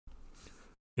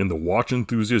In the watch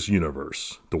enthusiast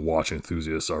universe, the watch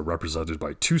enthusiasts are represented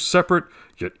by two separate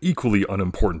yet equally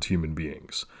unimportant human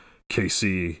beings.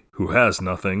 KC, who has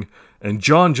nothing, and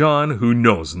JonJon, who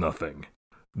knows nothing.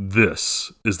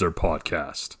 This is their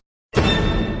podcast. The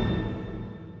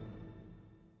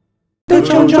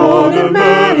JonJon and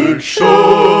Matic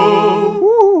Show!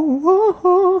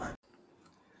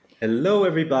 Hello,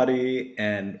 everybody,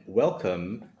 and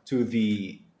welcome to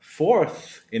the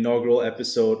fourth inaugural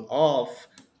episode of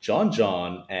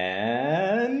JonJon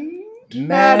and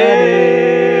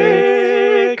Matic!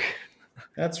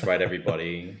 That's right,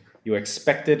 everybody. You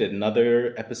expected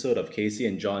another episode of Casey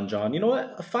and JonJon. You know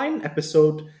what? A fine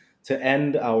episode to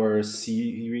end our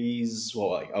series,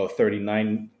 well, like our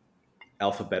 39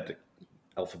 alphabet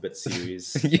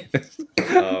series. Yes.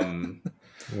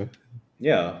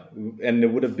 Yeah, and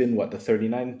it would have been, the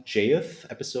 39th Jth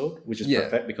episode, which is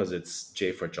perfect because it's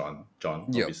J for John,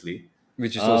 obviously.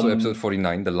 Which is also episode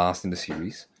 49, the last in the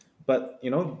series. But,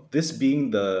 this being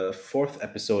the fourth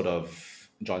episode of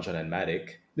JonJon and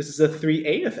Matic, this is the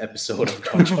 3/8th episode of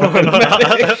JonJon and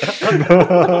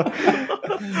Matic.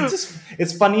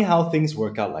 It's funny how things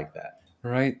work out like that.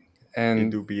 Right. And it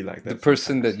do be like that the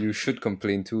person that you should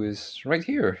complain to is right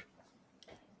here.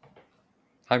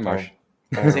 Hi, Marsh.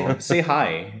 Say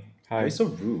hi. Hi. Why are you so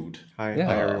rude? Hi, Yeah.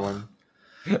 hi everyone.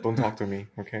 Don't talk to me,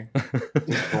 okay?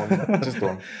 Just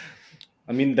don't.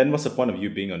 I mean, then what's the point of you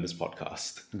being on this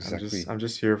podcast? Exactly. I'm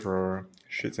just here for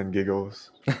shits and giggles.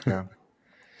 Yeah.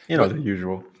 The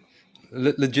usual.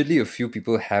 Legitly, a few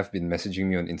people have been messaging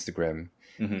me on Instagram,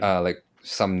 like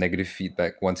some negative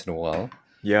feedback once in a while.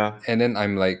 Yeah. And then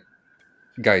I'm like,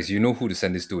 guys, you know who to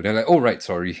send this to. And they're like, oh, right,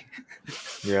 sorry.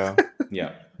 Yeah.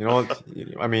 Yeah. You know what?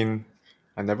 I mean,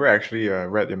 I never actually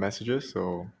read your messages,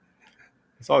 so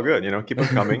it's all good. Keep them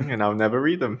coming, and I'll never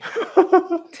read them.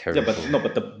 Terrible. Yeah,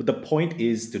 but the point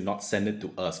is to not send it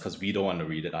to us because we don't want to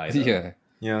read it either. Yeah.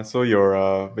 Yeah. So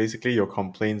your basically your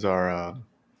complaints are,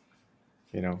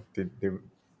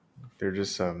 they're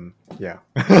just yeah.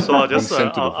 So I'll just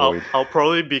Sent to the void. I'll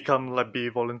probably be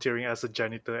volunteering as a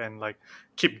janitor and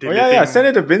keep Oh deleting. yeah. Send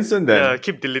it to Vincent then. Yeah,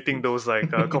 keep deleting those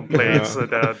complaints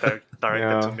that are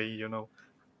directed to me.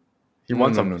 He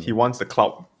wants No. he wants the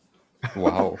clout.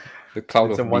 Wow. The cloud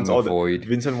Vincent of wants being all a void.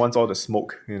 Vincent wants all the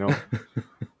smoke.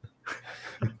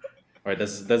 Right,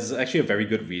 that's actually a very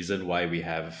good reason why we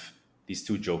have these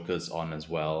two jokers on as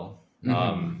well.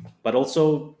 But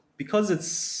also because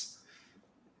it's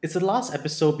the last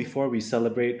episode before we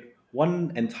celebrate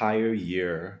one entire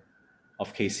year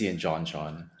of Casey and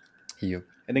JonJon. Yep.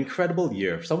 An incredible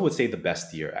year. Some would say the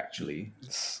best year, actually,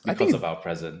 I because think of our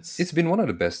presence. it's been one of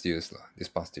the best years this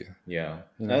past year. Yeah.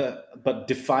 But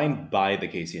defined by the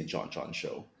Casey and JonJon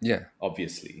show, Yeah.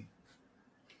 obviously.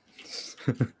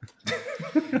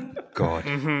 God.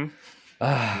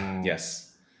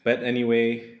 Yes. But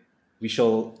anyway, we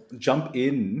shall jump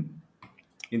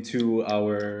into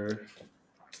our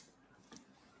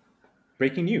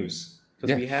breaking news.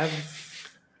 Because we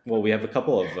have a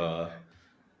couple of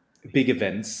big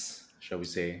events, shall we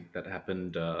say, that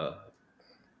happened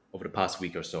over the past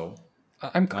week or so.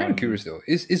 I'm kind of curious though.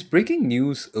 Is breaking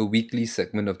news a weekly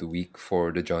segment of the week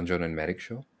for the JonJon and Matic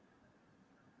show?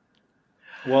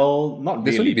 Well, not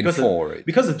There's really. only been because 4, right?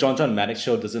 Because the JonJon and Matic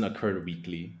show doesn't occur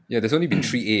weekly. Yeah, there's only been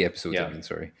 3A episodes, Yeah. I mean,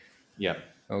 sorry. Yeah.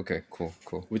 Okay, cool.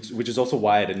 Which is also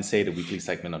why I didn't say the weekly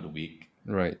segment of the week.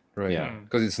 Right. Yeah.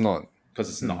 Because it's not. Because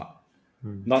it's not.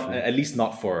 Not at least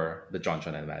not for the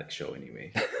JonJon and Matic show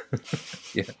anyway.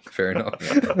 Yeah, fair enough.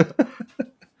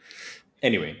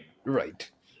 Anyway,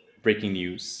 Right. breaking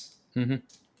news.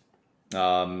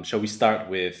 Shall we start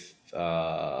with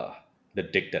the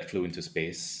dick that flew into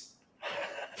space?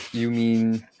 You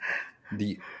mean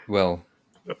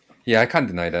yeah, I can't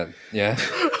deny that. Yeah.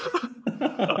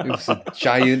 It was a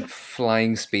giant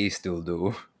flying space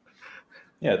dildo.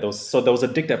 Yeah, there was a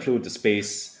dick that flew into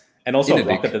space, and also In a a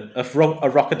rocket, a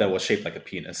rocket that was shaped like a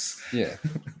penis. Yeah.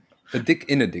 A dick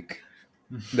in a dick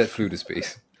that flew to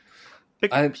space.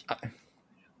 In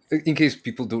case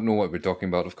people don't know what we're talking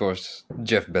about, of course,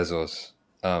 Jeff Bezos,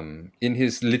 in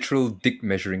his literal dick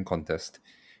measuring contest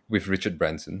with Richard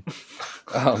Branson.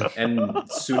 And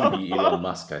soon be Elon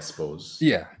Musk, I suppose.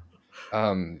 Yeah.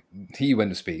 He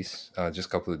went to space just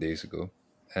a couple of days ago.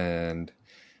 And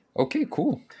okay,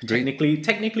 cool. Great.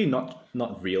 Technically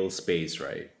not real space,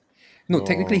 right? No,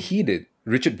 technically he did.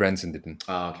 Richard Branson didn't.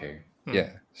 Ah, okay.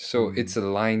 Yeah. So it's a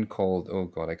line called, oh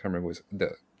God, I can't remember.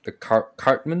 The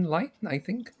Cartman line, I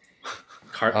think.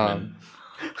 Cartman.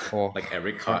 Or Like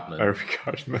Eric Cartman. Eric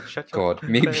Cartman. Shut God,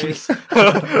 your maybe. face.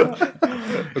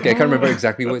 Okay, I can't remember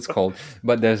exactly what it's called,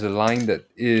 but there's a line that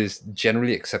is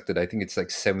generally accepted. I think it's like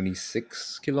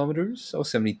 76 kilometers or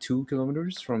 72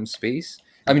 kilometers from space.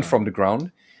 I mean, from the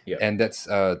ground. Yeah. And that's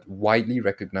widely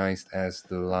recognized as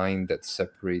the line that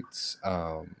separates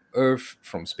Earth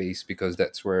from space, because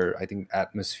that's where I think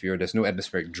there's no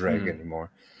atmospheric drag anymore.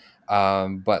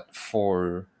 But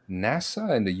for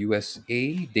NASA and the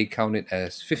USA, they count it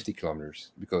as 50 kilometers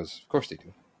because, of course, they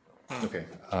do. Okay.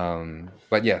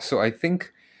 But yeah, so I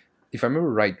think, if I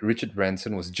remember right, Richard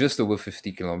Branson was just over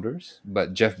 50 kilometers,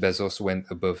 but Jeff Bezos went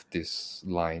above this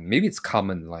line. Maybe it's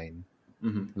Kaman line,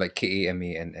 like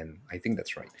Kamann. I think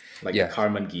that's right. Like Yeah. the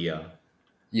Karman Gia.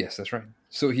 Yes, that's right.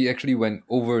 So he actually went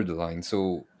over the line.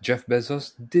 So Jeff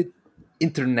Bezos did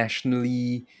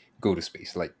internationally go to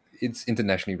space. Like, it's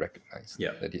internationally recognized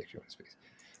Yeah. that he actually went to space.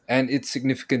 And it's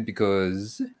significant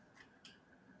because...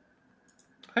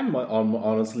 I'm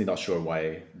honestly not sure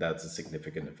why that's a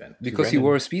significant event. Because he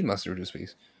wore a Speedmaster to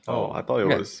space. Oh, I thought it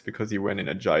Yeah. was because he went in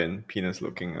a giant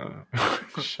penis-looking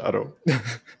shadow.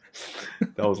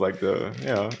 That was like the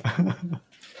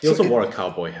He also wore a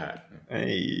cowboy hat,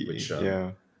 Hey, Which,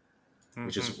 yeah.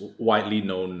 which is widely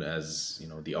known as,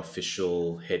 the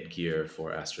official headgear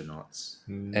for astronauts.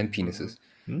 And penises.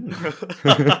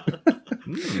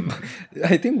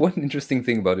 I think one interesting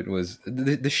thing about it was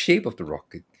the shape of the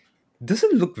rocket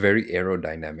doesn't look very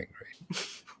aerodynamic, right?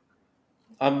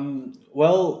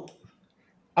 Well,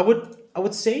 I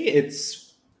would say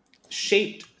it's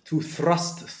shaped to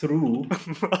thrust through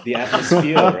the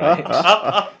atmosphere,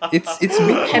 right? It's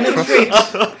made to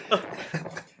thrust,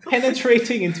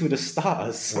 Penetrating into the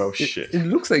stars. Well, shit. it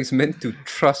looks like it's meant to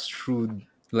thrust through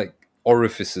like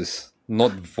orifices,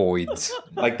 not voids.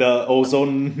 Like the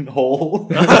ozone hole.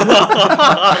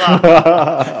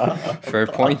 Fair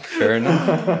point, fair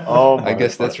enough. Oh, I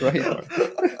guess that's fucking right.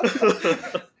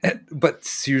 God. But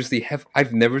seriously,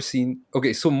 I've never seen...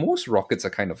 Okay, so most rockets are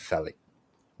kind of phallic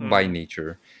by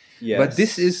nature. Yes. But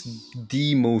this is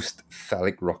the most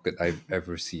phallic rocket I've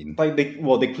ever seen. like they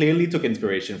clearly took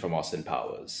inspiration from Austin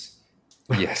Powers.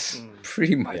 Yes,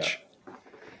 pretty much.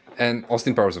 And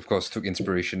Austin Powers, of course, took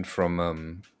inspiration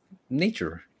from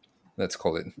nature, let's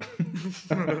call it.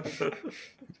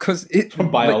 Because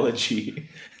From biology.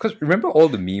 Because remember all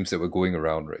the memes that were going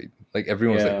around, right? Like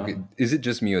everyone was Yeah. like, okay, is it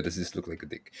just me or does this look like a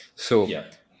dick? So Yeah.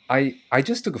 I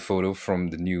just took a photo from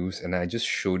the news and I just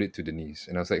showed it to Denise.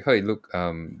 And I was like, hey, look,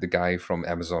 the guy from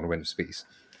Amazon went to space.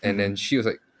 And then she was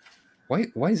like, why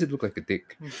does it look like a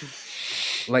dick?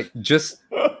 Like, just...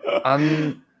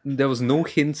 there was no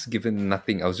hints given,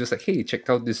 nothing. I was just like, hey, check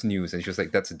out this news. And she was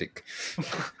like, that's a dick.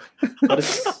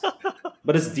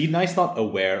 But is D-Nice not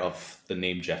aware of the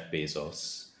name Jeff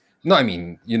Bezos? No, I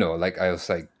mean, like I was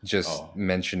like just Oh.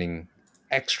 mentioning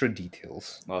extra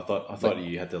details. Well, I thought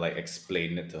you had to like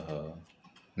explain it to her.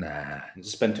 Nah.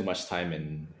 Spend too much time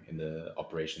in the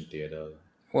operation theater.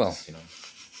 Well, Just,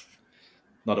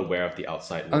 not aware of the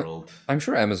outside world. I'm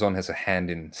sure Amazon has a hand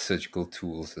in surgical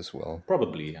tools as well.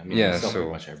 Probably. I mean, Yeah, they sell so-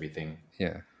 pretty much everything.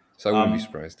 Yeah. So I wouldn't be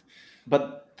surprised.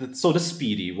 But so the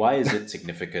Speedy, why is it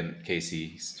significant,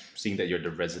 Casey? Seeing that you're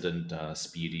the resident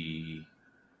Speedy,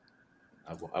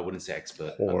 I wouldn't say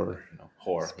expert. but, Whore.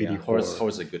 Whore. Speedy Whore is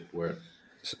whore. a good word.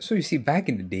 So you see, back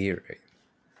in the day, right,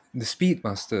 the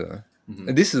Speedmaster,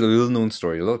 and this is a little known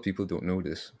story, a lot of people don't know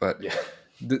this, but Yeah.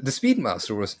 the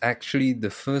Speedmaster was actually the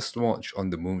first watch on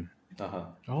the moon. Uh-huh.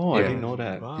 Oh, I Yeah. didn't know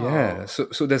that. Wow. Yeah,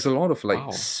 so there's a lot of like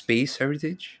Wow. space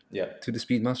heritage Yeah. to the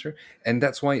Speedmaster, and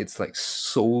that's why it's like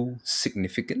so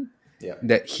significant Yeah.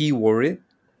 that he wore it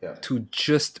Yeah. to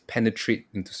just penetrate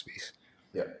into space.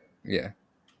 Yeah. Yeah,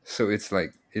 so it's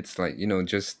like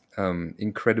just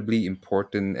incredibly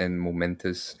important and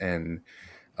momentous and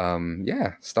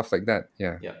stuff like that.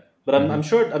 Yeah. Yeah. But I'm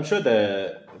sure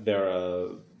there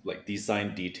are like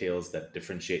design details that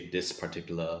differentiate this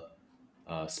particular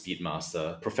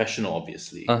Speedmaster, professional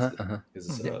obviously. This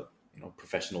is a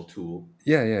professional tool.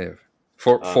 Yeah.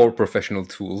 For professional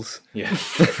tools. Yeah.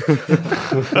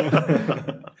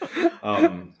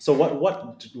 So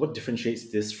what differentiates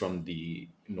this from the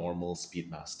normal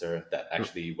Speedmaster that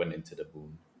actually went into the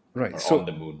moon, Right. or So on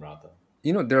the moon rather?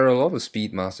 there are a lot of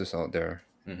Speedmasters out there,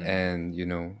 and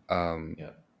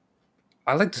Yeah.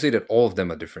 I like to say that all of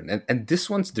them are different, and this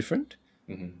one's different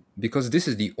because this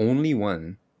is the only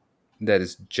one that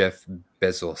is Jeff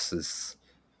Bezos's.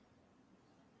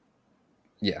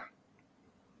 Yeah.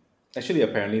 Actually,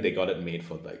 apparently they got it made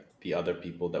for like the other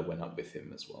people that went up with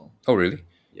him as well. Oh, really?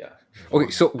 Yeah. Okay,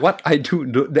 so what I do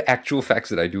know, the actual facts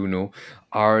that I do know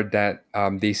are that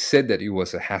they said that it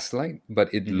was a hasselite,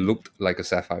 but it looked like a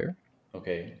sapphire.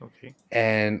 Okay. Okay.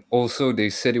 And also, they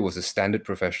said it was a standard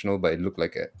professional, but it looked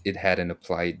like it had an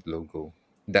applied logo.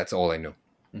 That's all I know.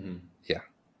 Yeah.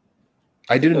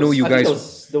 I didn't know you I think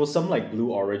guys. there was some like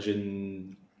Blue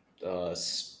Origin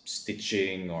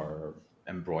stitching or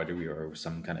embroidery or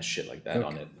some kind of shit like that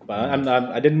on Okay. it. But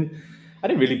I didn't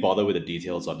really bother with the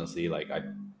details, honestly. Like I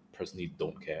personally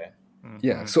don't care.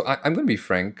 Yeah. So I'm going to be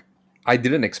frank. I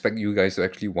didn't expect you guys to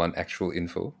actually want actual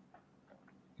info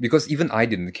because even I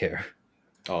didn't care.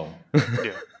 Oh.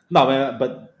 Yeah. No, man,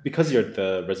 but because you're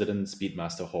the resident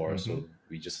Speedmaster whore, so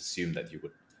we just assumed that you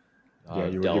would Yeah,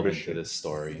 you would delve give a into shit. this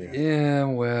story. Yeah. Yeah,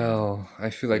 well, I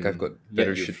feel like I've got Yet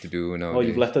better you've- shit to do nowadays. Well,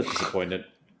 you've left us disappointed,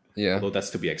 Yeah, although that's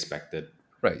to be expected.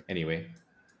 right. Anyway,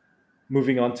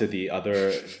 moving on to the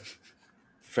other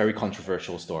very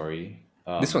controversial story.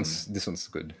 This one's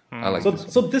good. I like So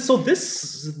this one.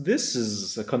 this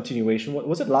is a continuation.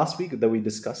 Was it last week that we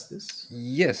discussed this?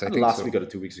 Yes, I Not think last so. week or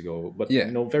 2 weeks ago, but Yeah.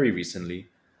 very recently.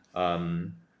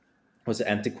 Was it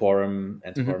Antiquorum?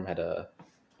 Antiquorum had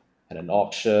an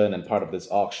auction, and part of this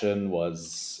auction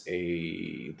was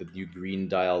the new green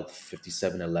dial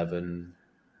 5711.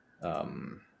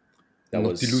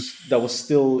 Nautilus. That was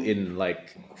still in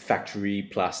like factory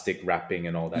plastic wrapping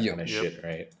and all that Yep. kind of Yep. shit,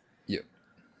 right? Yep.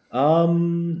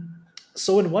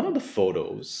 So in one of the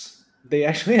photos, they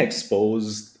actually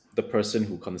exposed the person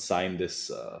who consigned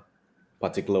this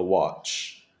particular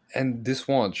watch. And this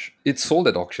watch, it's sold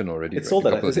at auction already. It's right? sold A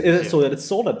at couple of it's, days. it's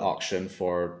sold at auction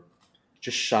for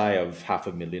just shy of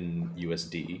 $500,000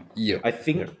 USD. Yep. I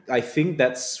think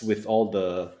that's with all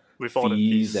the With all the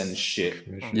fees fees. and shit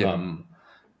Yeah.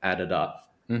 added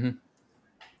up.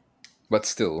 But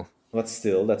still, But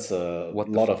still, that's a What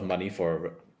the lot of money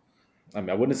for. I mean,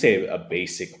 I wouldn't say a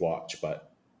basic watch,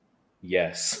 but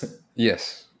yes,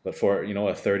 yes, but for a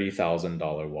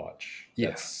 $30,000 watch, Yeah.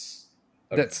 that's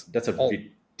a all-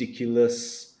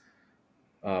 ridiculous.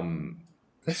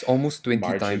 that's almost 20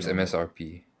 Margin times on it.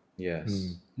 MSRP.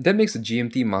 Yes, That makes a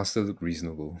GMT Master look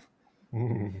reasonable,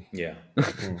 yeah,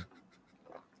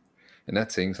 and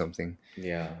that's saying something.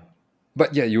 yeah.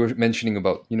 But yeah, you were mentioning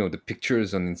about the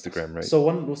pictures on Instagram, right? So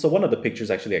one of the pictures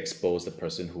actually exposed the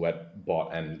person who had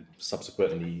bought and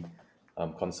subsequently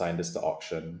consigned this to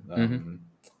auction.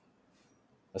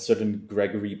 A certain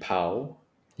Gregory Pau.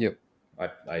 Yep.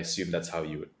 I assume that's how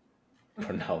you would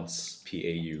pronounce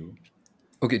PAU.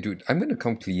 Okay, dude, I'm gonna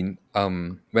come clean.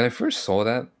 When I first saw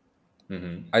that,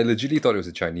 I legitimately thought it was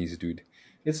a Chinese dude.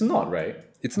 It's not, right?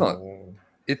 It's not.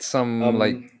 It's some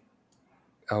like,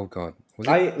 oh god, was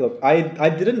it?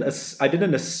 I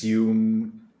didn't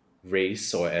assume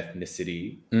race or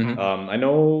ethnicity. I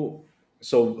know.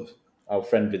 So our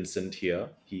friend Vincent here,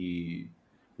 he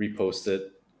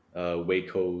reposted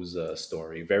Waco's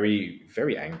story, very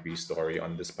very angry story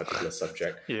on this particular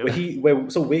subject. Yeah.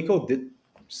 So Waco did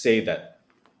say that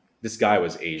this guy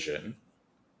was Asian,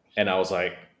 and I was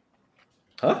like,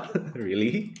 huh,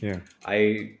 really? Yeah.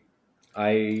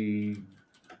 I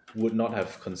would not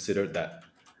have considered that,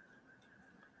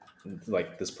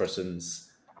 like, this person's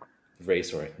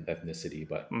race or ethnicity,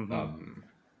 but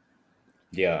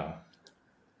yeah,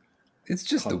 It's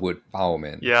just the word "pao,"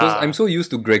 man. Yeah. 'Cause I'm so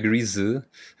used to Gregory Z,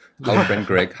 our friend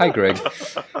Greg. Hi, Greg.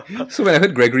 So when I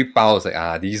heard Gregory Pao, I was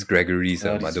like, these Gregories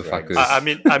are These motherfuckers.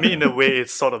 Gregs. I mean, in a way, it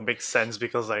sort of makes sense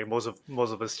because like most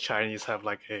of us Chinese have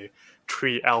like a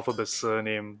 3-alphabet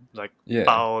surname, like Yeah.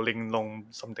 Bao Ling Long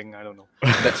something. I don't know.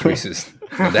 That's racist.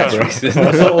 No, that's racist.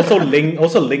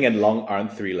 also Ling and Long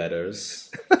aren't 3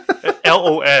 letters.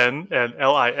 LON and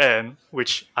LIN,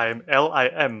 which I am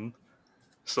LIM,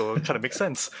 so it kind of makes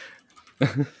sense.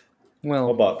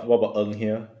 Well, What about Ng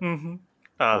here?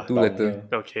 Ah, two Dong letter. here?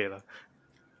 okay lah.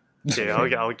 Yeah,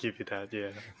 I'll give you that.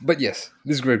 Yeah. But yes,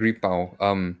 this Gregory Pao,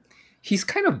 he's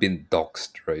kind of been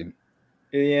doxxed, right?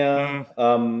 Yeah.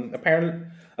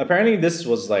 Apparently this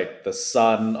was like the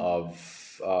son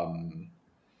of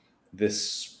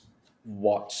this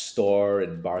watch store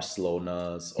in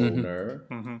Barcelona's owner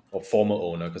or former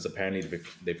owner, because apparently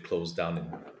they've closed down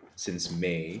since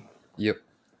May. Yep.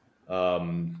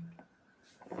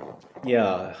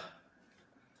 Yeah.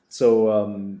 So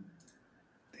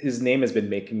his name has been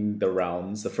making the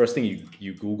rounds. The first thing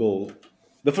you Google,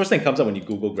 the first thing comes up when you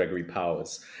Google Gregory Pao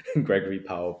is Gregory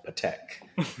Pao Patek.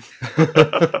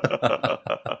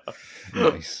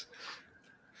 Nice.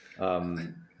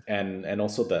 And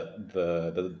also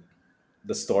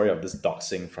the story of this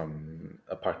doxing from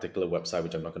a particular website,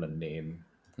 which I'm not going to name,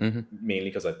 mainly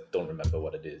because I don't remember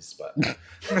what it is, but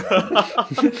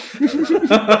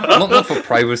not for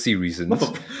privacy reasons.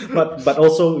 but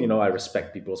also, I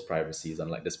respect people's privacies,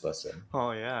 unlike this person.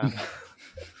 Oh yeah.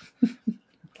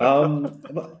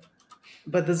 But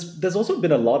but there's also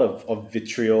been a lot of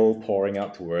vitriol pouring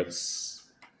out towards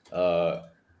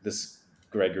this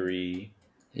Gregory,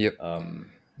 Yep.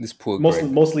 um, This poor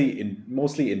Greg.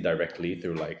 mostly indirectly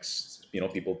through like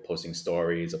people posting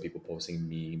stories or people posting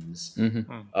memes.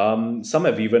 Some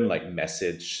have even like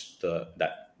messaged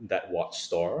that watch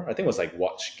store. I think it was like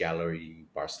Watch Gallery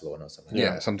Barcelona or something.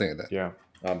 Yeah, something like that. Yeah.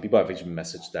 People have actually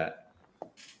messaged that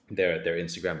their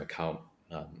Instagram account,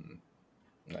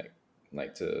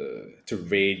 like to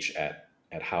rage at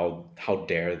how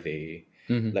dare they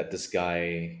let this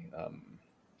guy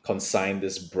consign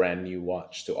this brand new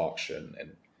watch to auction,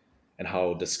 and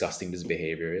how disgusting this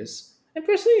behavior is. And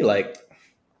personally, like,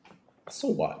 so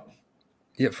what?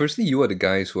 Yeah, firstly, you are the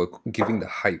guys who are giving the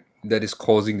hype that is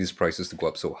causing these prices to go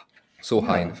up so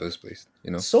high in the first place.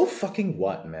 You know. So fucking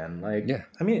what, man? Like, Yeah.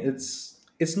 I mean,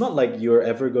 it's not like you're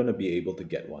ever gonna be able to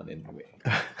get one anyway.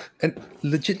 And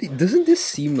legitimately, doesn't this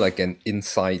seem like an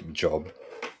inside job?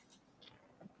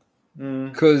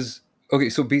 Because okay,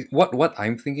 so what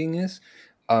I'm thinking is,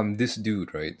 this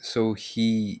dude, right? So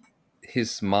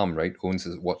his mom, right, owns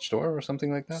a watch store or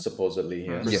something like that. Supposedly,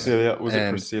 yes. Priscilla, was it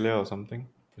and- Priscilla or something?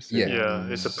 Yeah. Yeah,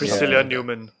 it's a Yeah. Priscilla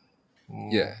Newman.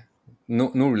 Yeah, no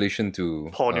relation to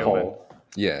Paul Newman. Paul.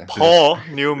 Yeah, Paul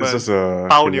Newman. This is a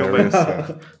Paul hilarious,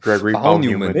 Gregory Paul Paul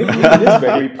Newman. Newman. Maybe it is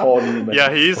Gregory Paul Newman.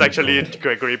 Yeah, he is actually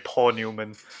Gregory Paul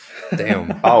Newman. damn.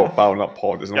 Pao, not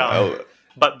Paul. There's no Yeah. L.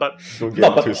 But Don't get No,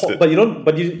 it but twisted.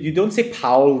 you don't say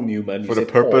Paul Newman. You For the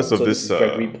say purpose Paul, of so this, is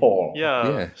Gregory Paul. yeah,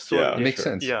 Yeah. so Yeah. It makes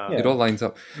sure. sense. Yeah. It all lines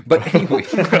up. But anyway,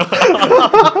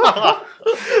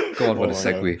 God, what a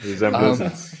segue.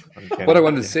 Resemblance. Uncanny. What I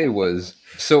wanted to say was,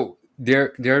 so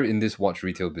they're in this watch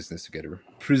retail business together.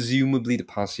 Presumably, the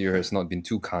past year has not been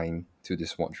too kind to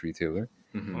this watch retailer,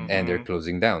 and they're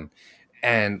closing down.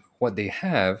 And what they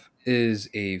have is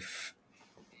a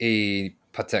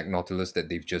Patek Nautilus that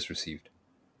they've just received,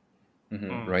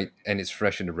 right? And it's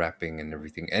fresh in the wrapping and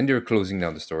everything. And they're closing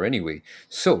down the store anyway.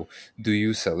 So, do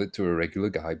you sell it to a regular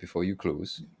guy before you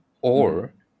close,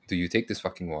 or do you take this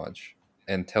fucking watch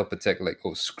and tell Patek like,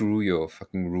 oh, screw your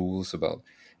fucking rules about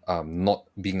not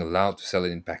being allowed to sell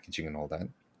it in packaging and all that,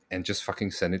 and just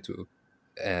fucking send it to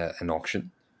an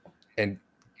auction and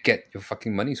get your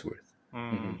fucking money's worth?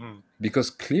 Because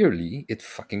clearly it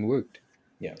fucking worked.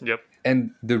 Yeah. Yep.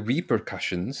 And the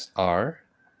repercussions are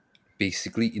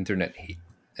basically internet hate,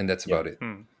 and that's about it.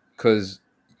 Because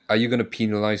are you going to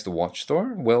penalize the watch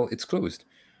store? Well, it's closed.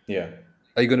 Yeah.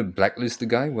 Are you going to blacklist the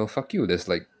guy? Well, fuck you. There's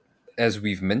like, as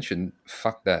we've mentioned,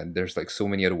 fuck that. There's like so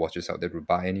many other watches out there to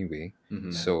buy anyway.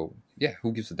 So yeah,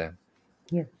 who gives a damn?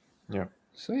 Yeah.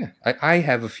 So yeah, I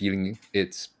have a feeling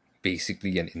it's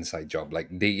basically an inside job. Like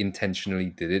they intentionally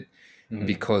did it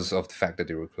because of the fact that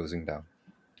they were closing down.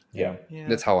 Yeah. Yeah.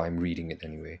 That's how I'm reading it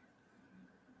anyway.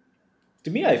 To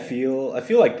me, I feel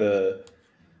like the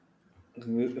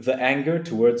anger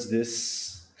towards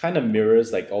this kind of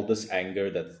mirrors like all this anger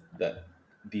that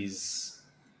these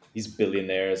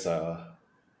billionaires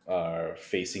are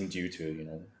facing due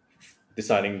to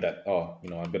deciding that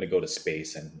I'm gonna go to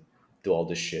space and do all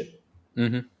this shit.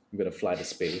 I'm gonna fly to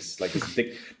space, like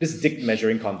this dick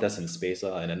measuring contest in space,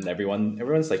 and then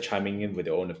everyone's like chiming in with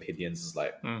their own opinions. It's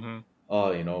like,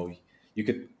 oh,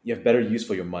 you have better use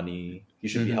for your money. You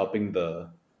should be helping the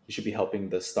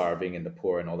starving and the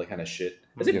poor and all that kind of shit.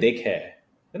 As if they care.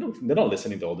 They're not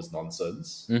listening to all this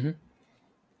nonsense. And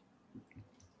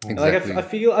Exactly. like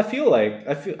I feel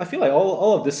like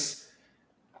all of this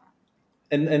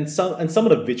and some of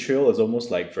the vitriol is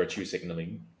almost like virtue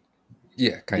signaling.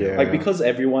 Yeah, kind Yeah. of. Like because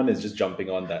everyone is just jumping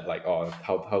on that, like, oh,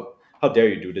 how dare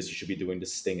you do this? You should be doing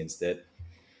this thing instead.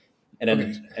 And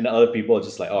then and other people are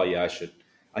just like, oh yeah,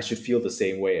 I should feel the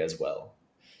same way as well.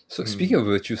 So speaking of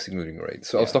virtue signaling, right?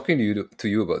 So I was talking to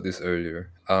you about this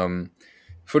earlier.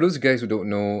 For those guys who don't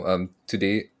know,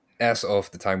 today, as of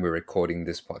the time we're recording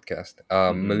this podcast,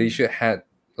 Malaysia had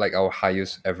like our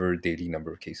highest ever daily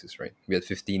number of cases, right? We had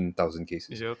 15,000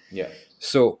 cases. Yep. Yeah.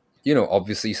 So,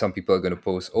 obviously some people are going to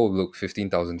post, oh, look,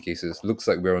 15,000 cases. Looks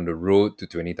like we're on the road to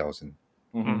 20,000.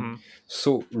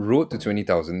 So road to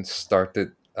 20,000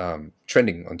 started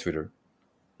trending on Twitter.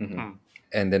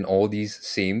 And then all these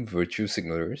same virtue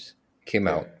signalers came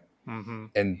out.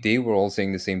 And they were all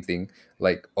saying the same thing.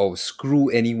 Like, oh, screw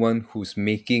anyone who's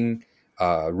making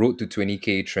road to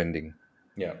 20K trending.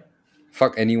 Yeah.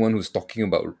 Fuck anyone who's talking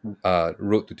about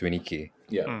road to 20K.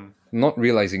 Yeah. Not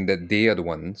realizing that they are the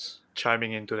ones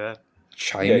Chiming into that. Yeah,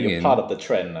 chiming you're in. part of the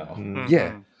trend now.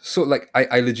 Yeah. So like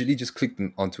I legitimately just clicked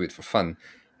onto it for fun.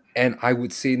 And I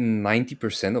would say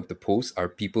 90% of the posts are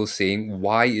people saying,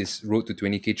 why is road to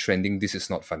 20K trending? This is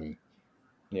not funny.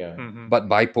 Yeah. But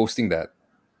by posting that,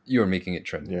 you're making it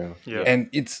trend. Yeah. Yeah. And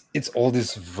it's all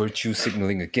this virtue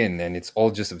signaling again, and it's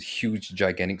all just a huge,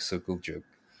 gigantic circle jerk.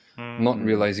 Not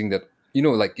realizing that,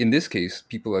 like in this case,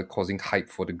 people are causing hype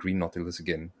for the green Nautilus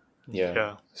again.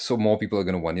 Yeah. So more people are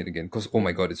going to want it again because, oh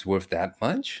my God, it's worth that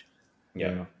much.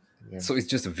 Yeah. Yeah. So it's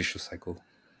just a vicious cycle.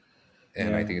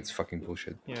 And I Yeah. think it's fucking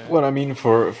bullshit. Yeah. Well, I mean,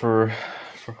 for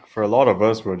a lot of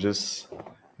us, we're just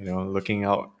looking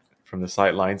out from the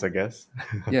sidelines, I guess.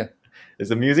 Yeah.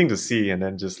 It's amusing to see and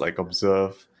then just like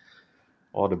observe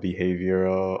all the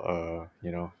behavioral,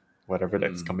 whatever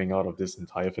that's coming out of this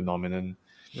entire phenomenon.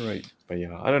 Right. But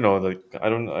yeah, I don't know.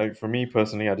 Like, for me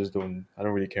personally, I don't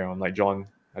really care. I'm like John.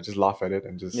 I just laugh at it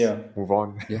and just move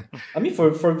on. Yeah. I mean,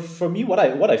 for me, what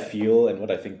I feel and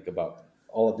what I think about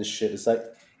all of this shit is like,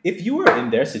 if you were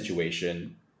in their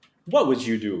situation, what would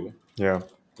you do? Yeah.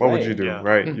 What would Right. you do? Yeah.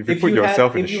 Right. If you put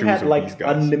yourself in the if you shoes had of like these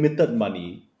guys. unlimited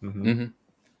money, Mm-hmm.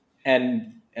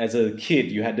 and as a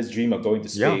kid you had this dream of going to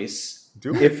Yeah. space,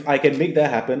 Do it. if I can make that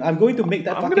happen, I'm going to make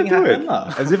that I'm fucking gonna do happen, it.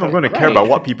 lah. As if I'm going to care Right. about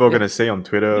what people are going to say on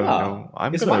Twitter. Yeah.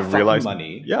 I'm It's going my to fucking realize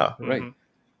money. Yeah. Right. Mhm.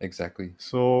 Exactly.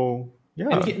 So yeah.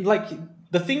 And like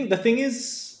the thing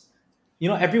is,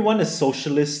 everyone is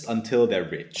socialist until they're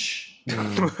rich.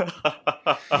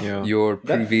 Yeah. Your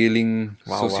prevailing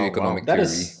Wow, wow, socioeconomic That theory.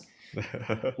 is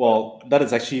that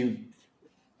is actually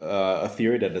a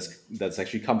theory that's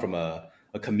actually come from a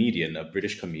comedian, a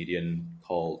British comedian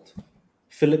called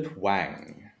Philip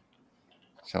Wang.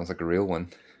 Sounds like a real one.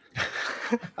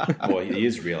 Well, he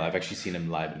is real. I've actually seen him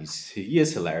live, and he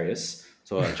is hilarious.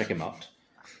 So check him out.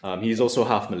 He's also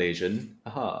half Malaysian.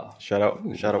 Aha! Shout out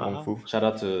Wong Fu. Shout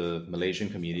out to Malaysian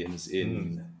comedians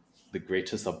in the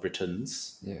greatest of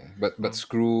Britons. Yeah. But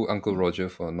screw Uncle Roger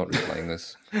for not replying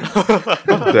us.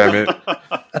 God damn it.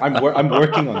 I'm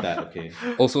working on that. Okay.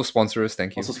 Also sponsor us,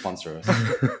 thank you. Also sponsor us.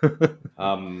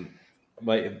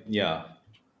 But yeah,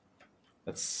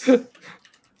 that's try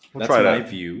my that.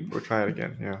 view. We'll try it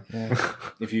again. Yeah.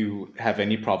 If you have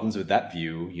any problems with that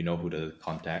view, you know who to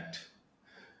contact.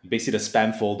 Basically, the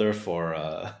spam folder for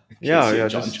Casey and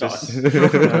just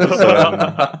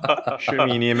JonJon. shoot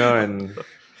me an email and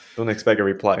don't expect a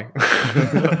reply.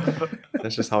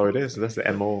 That's just how it is. That's the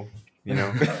MO,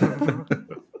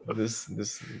 This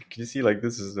can you see, like,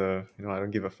 this is I don't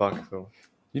give a fuck. So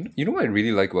You know what I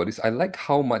really like about this? I like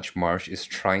how much Marsh is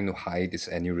trying to hide his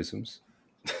aneurysms.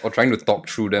 Or trying to talk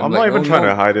through them. I'm like, not even "Oh, trying no,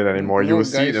 to hide it anymore. You no, will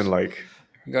see it guys. in like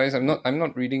Guys, I'm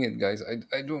not reading it, guys.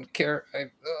 I don't care.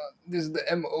 This is the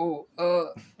MO.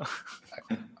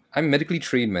 I'm medically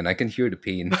trained, man. I can hear the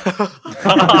pain.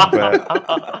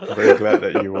 very glad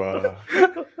that you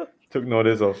took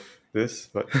notice of this,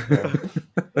 but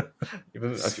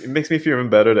even it makes me feel even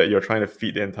better that you're trying to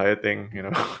feed the entire thing,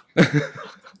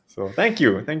 So thank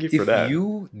you for If that.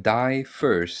 you die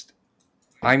first,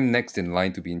 I'm next in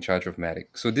line to be in charge of Matic.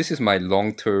 So this is my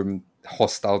long-term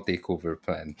hostile takeover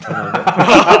plan.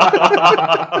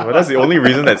 Well, that's the only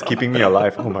reason that's keeping me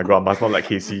alive. Oh my god, must not like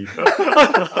Casey.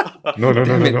 No,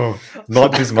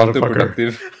 not this motherfucker.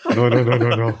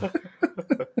 Counterproductive.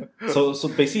 No. So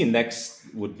basically, next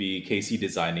would be Casey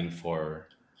designing for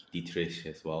Dietrich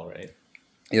as well, right?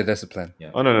 Yeah, that's the plan.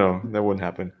 Yeah. Oh no, that wouldn't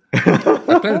happen.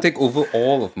 I plan to take over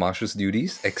all of Marshall's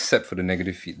duties except for the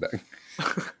negative feedback.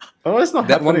 Oh, that's not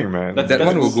That one- happening, man. That's- That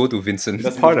one will go to Vincent.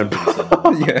 That's part moved and to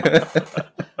Vincent.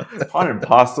 Yeah. part and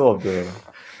parcel of the.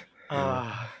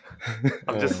 I'm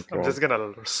Oh, just God.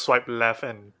 gonna swipe left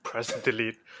and press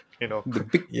delete. The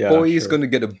big Yeah, boy is sure. gonna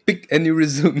get a big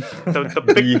aneurysm. The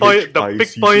big boy,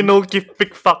 BHICC. no give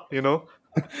big fuck.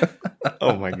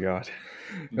 Oh my god.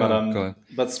 But go on.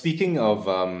 but speaking of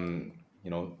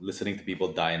listening to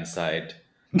people die inside,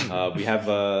 we have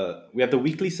the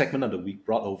weekly segment of the week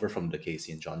brought over from the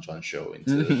Casey and JonJon show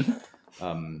into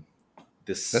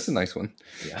this. That's a nice one.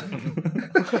 Yeah.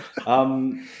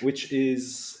 Which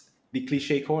is the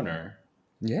cliche corner.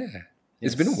 Yeah.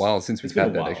 It's Yes. been a while since It's we've been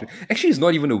had a that, while. actually. Actually, it's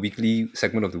not even a weekly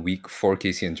segment of the week for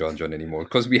Casey and JonJon anymore,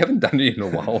 because we haven't done it in a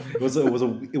while. It was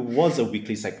a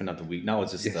weekly segment of the week. Now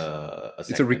it's just Yes. a It's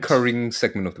a segment. recurring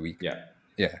segment of the week. Yeah.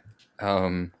 Yeah.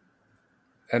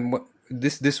 And what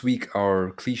this week our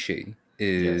cliche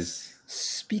is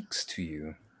speaks to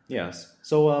you. Yes.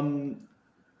 So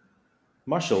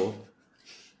Marshall,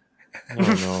 Oh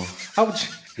no. how would you,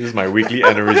 This is my weekly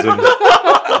aneurysm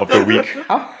of the week.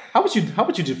 how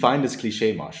would you define this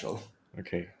cliche, Marshall?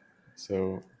 Okay,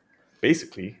 so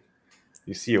basically,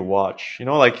 you see a watch. You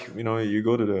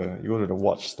go to the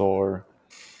watch store,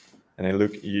 and then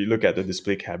you look at the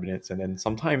display cabinets, and then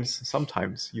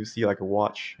sometimes you see like a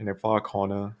watch in a far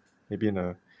corner, maybe in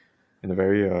a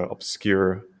very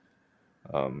obscure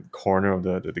corner of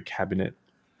the cabinet,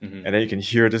 and then you can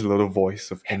hear this little voice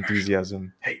of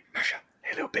enthusiasm. Hey, Marsha.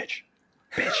 Hey, little bitch.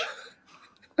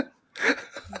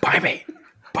 Buy me.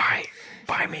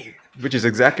 Buy me. Which is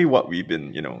exactly what we've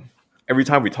been, every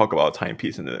time we talk about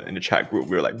timepiece in the chat group,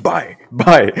 we're like, buy.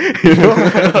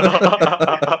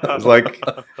 It's like,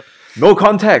 no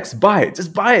context, buy it,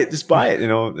 just buy it.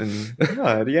 And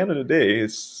at the end of the day,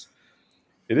 it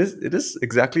is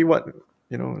exactly what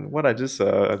what I just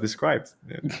described.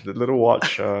 The little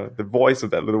watch, the voice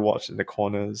of that little watch in the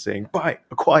corner saying, buy,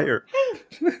 acquire,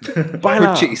 buy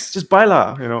la, Purchase. just buy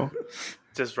la,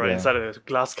 Just right Yeah. inside a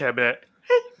glass cabinet.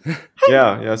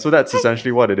 yeah. So that's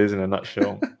essentially what it is in a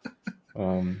nutshell.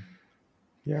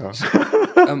 Yeah.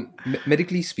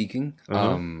 Medically speaking,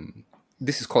 Uh-huh.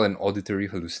 this is called an auditory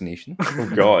hallucination, Oh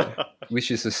God.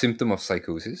 which is a symptom of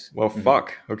psychosis Well,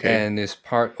 fuck. Okay. and is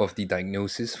part of the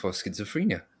diagnosis for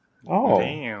schizophrenia. Oh,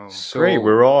 Damn. So great.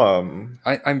 We're all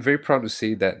I'm very proud to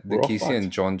say that the We're all Casey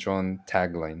and JonJon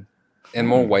tagline, and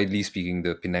more widely speaking,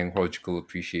 the Penang Horological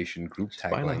Appreciation Group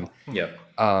tagline, Yeah.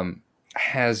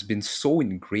 has been so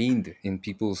ingrained in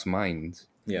people's minds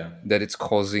Yeah. that it's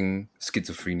causing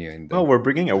schizophrenia in them. well, we're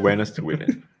bringing awareness to it.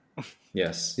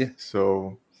 Yes. Yeah.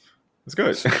 So it's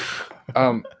good.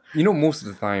 Most of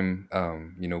the time,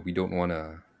 we don't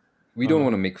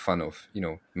want to make fun of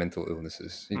mental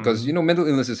illnesses because mental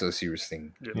illnesses are a serious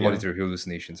thing. Yeah. Auditory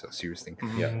hallucinations are a serious thing.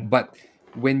 Yeah. But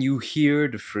when you hear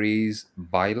the phrase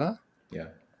 "baila," Yeah.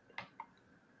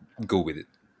 go with it.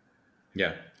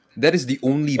 Yeah. That is the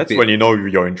only That's bit. when you know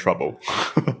you're in trouble.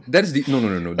 That is the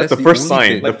no. That's the first only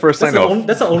sign. bit- The first That's sign the, of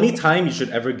that's the only time you should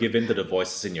ever give in to the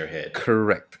voices in your head.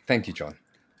 Correct. Thank you, John.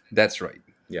 That's right.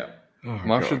 Yeah.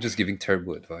 Marshall God. just giving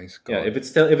terrible advice. God. Yeah. If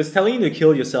it's telling you to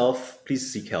kill yourself, please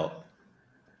seek help.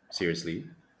 Seriously.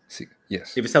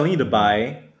 Yes. If it's telling you to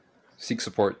buy, Seek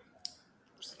support.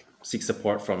 seek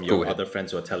support from Go your with it. other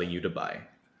friends who are telling you to buy.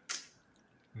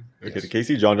 Okay, the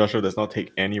Casey JonJon show does not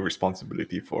take any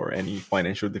responsibility for any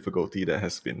financial difficulty that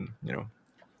has been,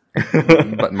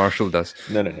 But Marshall does.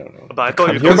 No. But I thought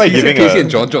I'm you hereby told giving Casey a, and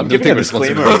JonJon I'm don't giving a take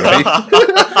disclaimer.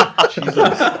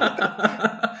 responsibility.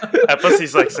 At first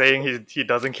he's like saying he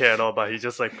doesn't care at all, but he's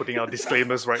just like putting out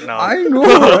disclaimers right now. I know,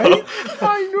 right?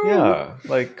 I know. Yeah,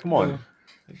 like come on,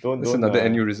 don't. That's another uh,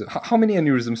 aneurysm. How many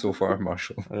aneurysms so far,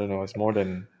 Marshall? I don't know. It's more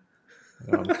than.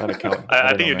 I'm trying to count. I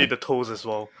don't think you know, need man. the toes as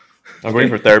well. I'm going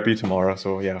for therapy tomorrow,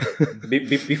 so yeah.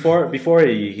 Before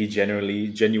he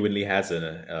genuinely has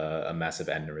a massive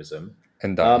aneurysm.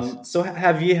 And dies. So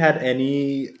have you had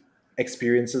any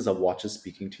experiences of watches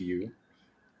speaking to you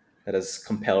that has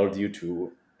compelled you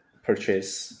to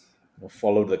purchase or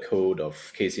follow the code of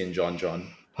Casey and JonJon?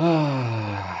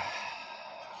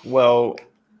 Well,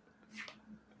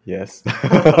 yes.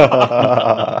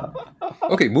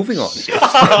 Okay, moving on.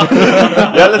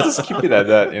 Yeah, let's just keep it at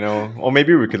that, Or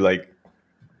maybe we could we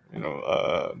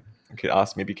could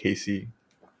ask maybe Casey,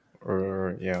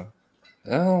 or yeah.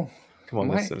 Oh, Come on,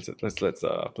 My-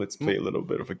 let's play a little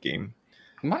bit of a game.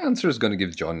 my answer is going to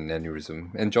give John an aneurysm,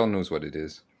 and John knows what it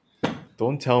is.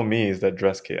 Don't tell me is that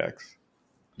Dress KX.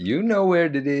 You know where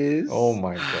it is. Oh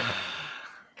my god.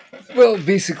 Well,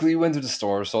 basically, went to the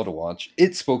store, saw the watch.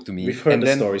 It spoke to me. We've heard and the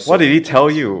then, story. so What did he many tell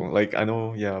times. you? Like I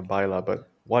know, yeah, Baila, but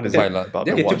what is Baila. it about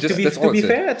Yeah, the to- watch? that's all it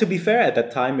said. To be fair, at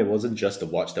that time it wasn't just the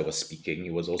watch that was speaking;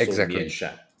 it was also Exactly. me and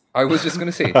Shan. I was just going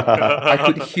to say, I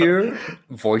could hear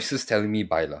voices telling me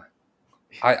Baila.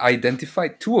 I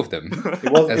identified two of them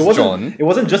as John. It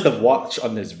wasn't just a watch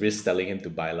on his wrist telling him to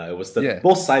buy la. It was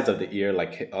both sides of the ear,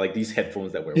 like these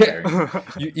headphones that we're Yeah.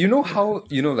 wearing. You know how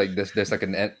like there's like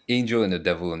an angel and a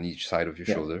devil on each side of your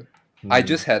shoulder. I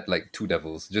just had like two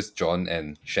devils, just John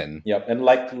and Shen. Yep, and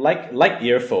like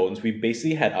earphones, we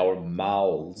basically had our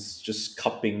mouths just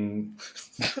cupping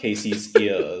Casey's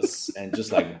ears and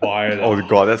just like buy la, Oh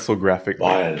god, that's so graphic.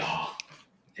 buy la,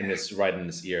 and it's right in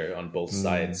his ear on both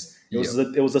sides.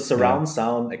 It was a surround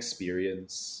sound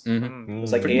experience. Mm-hmm. It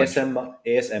was like Pretty much.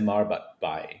 ASMR but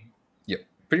by. Yep,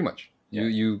 pretty much. Yeah.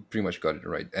 You pretty much got it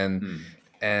right.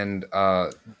 And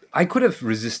I could have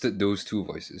resisted those two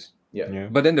voices. Yeah.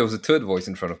 But then there was a third voice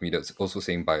in front of me that's also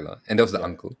saying Baila. And that was the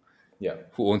uncle Yeah.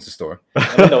 who owns the store.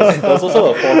 And then there was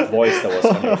also a fourth voice that was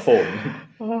on your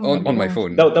phone. on my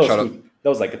phone. That Shout out.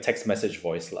 was like a text message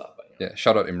voice lah. But, Yeah,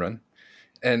 shout out Imran.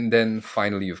 And then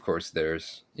finally, of course,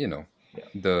 there's,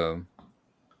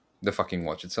 the fucking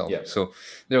watch itself. Yeah. So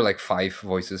there are like 5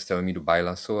 voices telling me to buy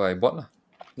la, so I bought la.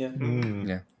 yeah.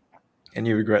 Yeah.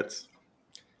 Any regrets?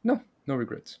 No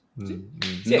regrets. See,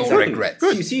 No exactly. regrets.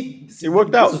 You see, It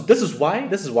worked out. This is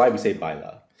why we say buy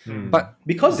la. But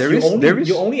Because There you is-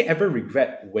 you only ever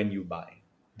regret when you buy.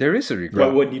 there is a regret.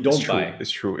 But when you don't It's true. buy, It's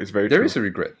true. It's very There true. is a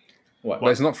regret. what? But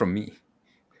it's not from me.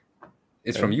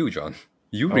 It's from you, John.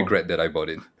 You regret that I bought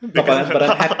it. No, but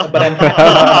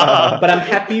I'm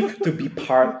happy to be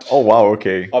part Oh wow,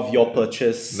 okay. of your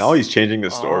purchase. Now he's changing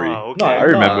the story. Okay. No, I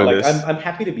remember like, this. I'm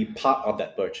happy to be part of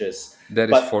that purchase. That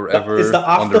is But forever it's the on the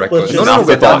after record. purchase- No, It's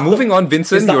we're the done. after- Moving on, it's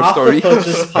Vincent, the your after story.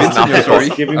 purchase part Vincent, your that's story.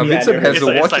 giving me Vincent, has the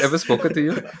It's watch like- ever spoken to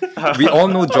you? We all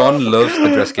know John loves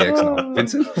Address KX now.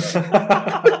 Vincent?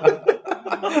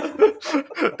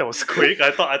 That was quick.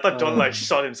 I thought John like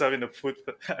shot himself in the foot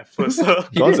at first.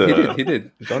 John's He a-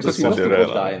 did. John's Just a wants to Cinderella.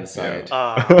 both die inside.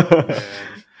 Man.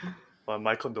 Well,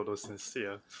 my condolences.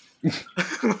 Yeah.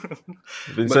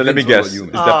 Vincent, let me Vince, what guess. about you,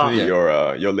 It's man? definitely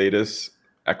Yeah. your latest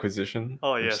acquisition.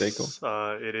 Oh from yes.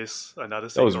 Seiko. It is another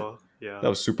That was- Seiko. Yeah. That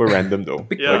was super random though.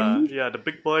 Yeah, the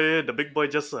big boy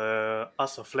just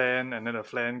asked a friend, and then the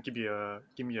friend give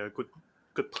me a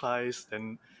good price.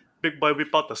 Then big boy whip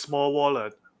out the small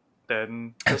wallet,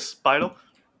 then just buy it.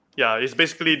 Yeah, it's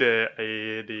basically the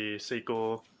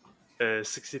Seiko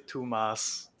 62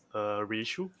 mass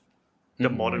reissue, the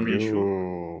modern reissue.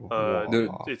 Ooh,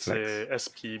 wow, It's flex. a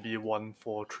SPB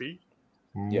 143.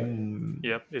 Yeah.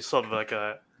 Yep, it's sort of like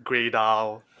a grey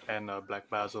dial and a black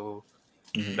bezel.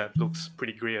 That looks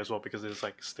pretty grey as well because it's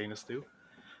like stainless steel.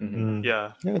 Mm.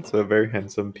 Yeah, Yeah, it's a very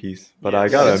handsome piece. But Yes. I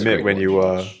gotta That's a admit, great when you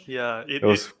yeah. it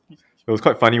was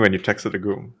quite funny when you texted the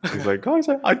group. He's like, guys,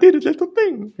 I did a little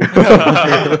thing.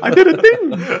 I did a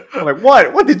thing. I'm like,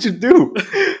 what? What did you do?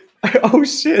 Oh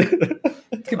shit.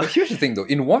 Okay, but here's the thing though.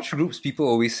 In watch groups, people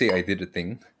always say I did a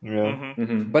thing. Yeah.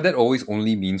 But that always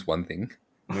only means one thing.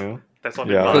 Yeah. That's what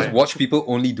Yeah. they Because buy. watch people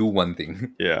only do one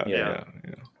thing. Yeah. Yeah.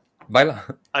 Yeah. Baila.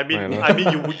 I mean, Why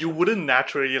not? you wouldn't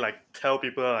naturally like tell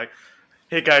people like,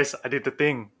 "Hey guys, I did the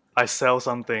thing. I sell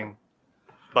something,"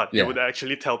 but Yeah. you would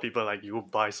actually tell people like you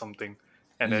buy something,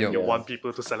 and then Yeah. you want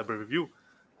people to celebrate with you.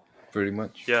 Pretty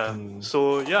much. Yeah.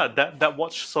 So yeah, that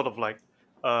watch sort of like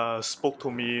spoke to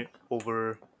me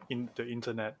over in the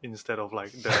internet instead of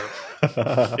like the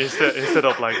instead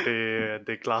of like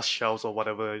the glass shells or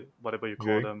whatever you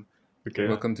call Okay. them. Okay.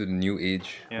 Welcome to the new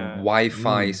age. Yeah.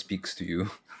 Wi-Fi speaks to you.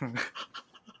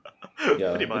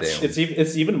 Yeah, Pretty much.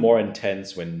 it's even more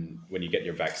intense when you get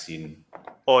your vaccine.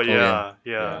 Oh yeah.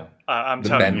 yeah. I'm The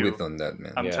telling bandwidth you. on that,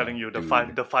 man. I'm Yeah, telling you, the dude.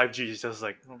 5G is just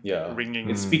like Yeah, ringing.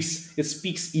 It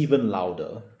speaks even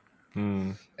louder.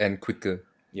 And quicker.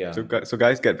 Yeah, So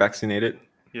guys, get vaccinated.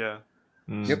 Yeah.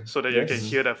 Yep. So that you can Yes.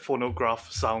 hear that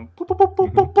phonograph sound. Boop, boop, boop,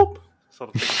 boop, boop, boop,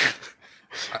 sort of thing.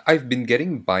 I've been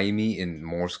getting by me in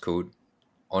Morse code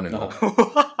on and off.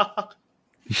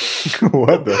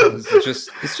 What the?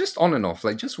 It's just on and off.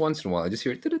 Like just once in a while, I just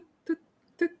hear it.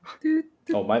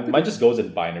 Oh, mine just goes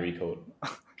in binary code.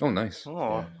 Oh, nice.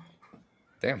 Oh,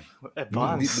 Damn.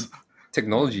 advanced.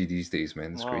 Technology these days,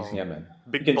 man. It's Wow. crazy. Yeah, man.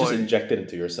 Big You can just boy. inject it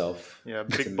into yourself. Yeah,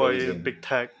 It's big boy, amazing. big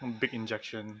tech, big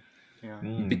injection. Yeah.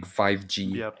 Big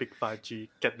 5G. Yeah, big 5G.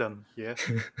 Get them. Yeah.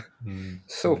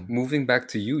 So moving back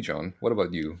to you, John. What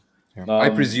about you? Um, I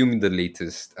presume the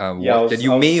latest yeah, watch that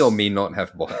you may or may not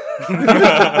have bought.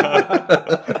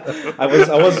 I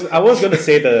was gonna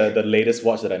say the latest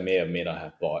watch that I may or may not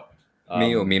have bought.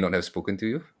 May or may not have spoken to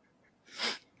you.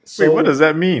 So, Wait, what does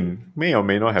that mean? May or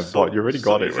may not have bought. You already so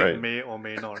got it, is right? May or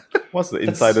may not. What's the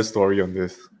insider story on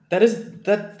this?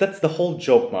 that's the whole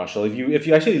joke, Marshall. If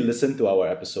you actually listen to our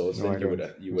episodes, No, I then you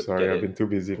don't. you I'm would sorry, get I've it. been too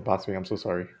busy the past week. I'm so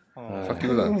sorry. Fuck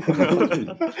you lah.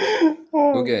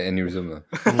 Go get aneurysm lah.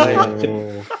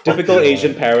 Oh, Typical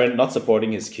Asian parent not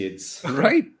supporting his kids.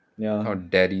 Right? Yeah. Our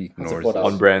daddy ignores support us.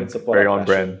 us. on brand, Don't support very our on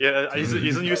passion. brand. Yeah,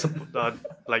 isn't you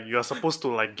like you are supposed to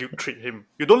like guilt trip him?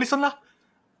 You don't listen lah.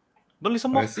 Don't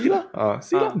listen more. See lah,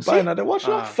 buy another watch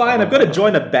lah. Fine, I'm gonna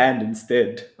join a band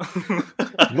instead.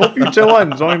 No future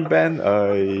one, join band.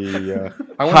 I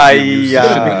want to be a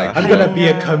musician, Hiya. like, gonna be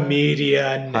a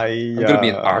comedian. I'm gonna be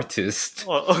an artist.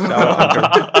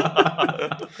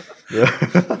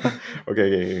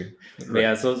 Okay.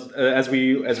 Yeah. So as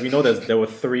we know, there were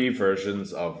three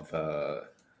versions of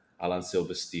Alan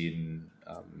Silverstein,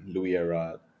 Louis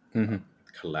Era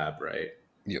collab, right?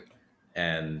 Yep.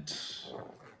 And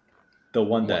the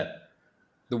one that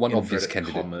The one obvious inverted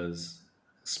candidate. commas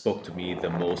spoke to me the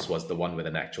most was the one with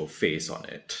an actual face on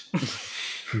it.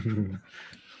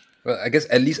 Well, I guess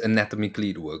at least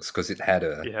anatomically it works because it had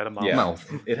a He had a mouth. Yeah. mouth.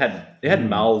 It had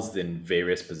mouths in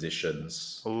various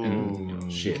positions. Ooh.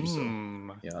 Shapes.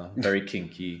 Yeah, very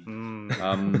kinky.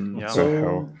 Yeah.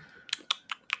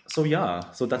 So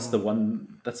yeah, so that's the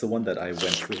one. That's the one that I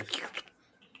went with.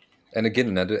 And again,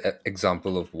 another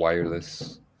example of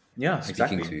wireless Yeah,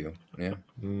 speaking exactly. to you. Yeah.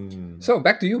 So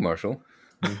back to you, Marshall.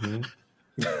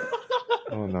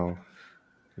 Oh no.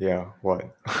 Yeah.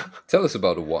 What? Tell us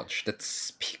about a watch that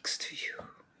speaks to you.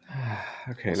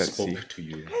 Okay, or let's spoke see. to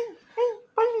you?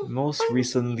 Most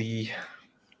recently,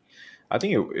 I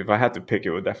think if I had to pick,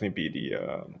 it would definitely be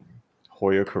the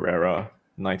Hoya Carrera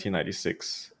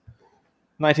 1996,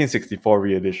 1964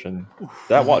 re-edition.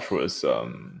 That watch was,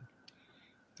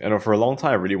 for a long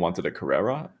time I really wanted a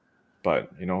Carrera, but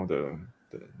the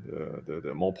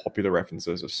more popular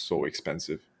references are so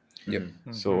expensive. Yep.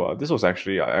 So this was I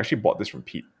actually bought this from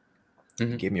Pete. He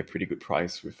Mhm. gave me a pretty good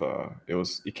price with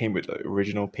it came with the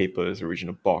original papers,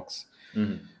 original box.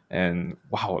 And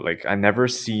wow, like I never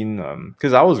seen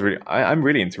because I'm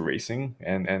really into racing,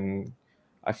 and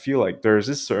I feel like there's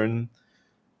this certain,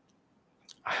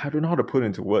 I don't know how to put it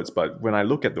into words, but when I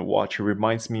look at the watch, it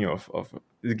reminds me of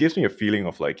it gives me a feeling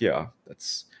of like, yeah,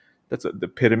 the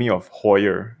epitome of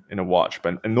Hoyer in a watch,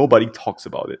 but and nobody talks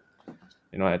about it.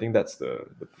 I think that's the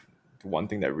one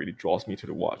thing that really draws me to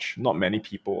the watch. Not many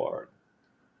people are.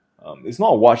 It's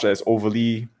not a watch that's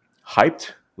overly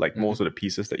hyped like most of the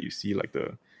pieces that you see, like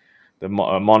the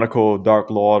Monaco Dark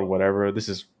Lord, whatever. This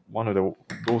is one of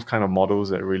those kind of models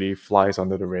that really flies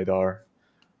under the radar.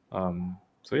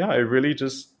 So yeah,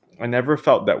 I never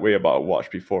felt that way about a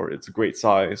watch before. It's a great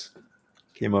size.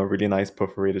 Came a really nice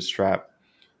perforated strap.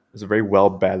 It's a very well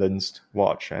balanced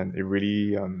watch, and it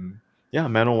really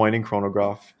manual winding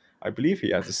chronograph. I believe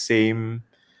he has the same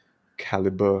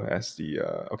caliber as the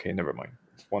okay, never mind.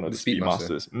 It's one of The the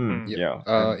Speedmaster. Speedmasters. Yep.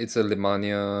 Yeah. It's a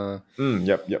Lemania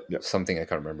Yep. something, I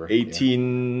can't remember. Yeah.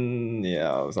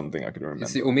 18, something I could remember.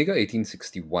 It's the Omega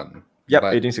 1861. Yep,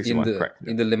 but 1861, correct.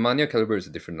 In the Lemania caliber, it's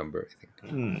a different number, I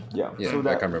think. Yeah. Yeah, So I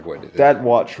can't remember what it is. that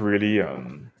watch really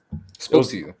Spoke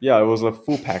to you. Yeah, it was a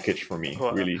full package for me,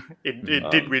 Well, really. It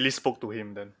did really spoke to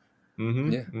him then.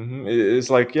 Yeah. It's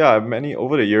like, yeah, many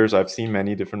over the years I've seen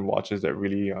many different watches that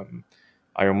really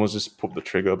I almost just pulled the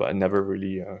trigger, but I never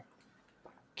really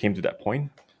came to that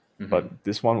point. But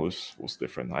this one was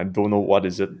different. I don't know what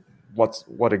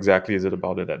exactly is it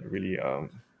about it that really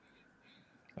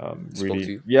Spoke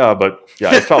to you? yeah, but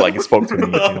yeah, it felt like it spoke to me.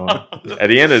 At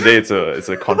the end of the day, it's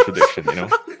a contradiction.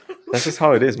 That's just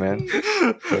how it is, man.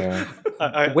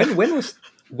 Yeah. When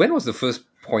was the first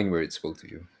point where it spoke to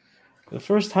you? The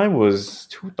first time was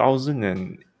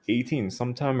 2018,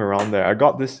 sometime around there. I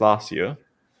got this last year.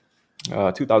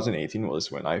 2018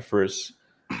 was when I first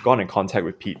got in contact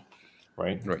with Pete,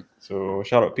 right? Right. So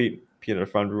shout out Pete at the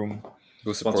front room.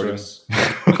 Go support him. Sponsors.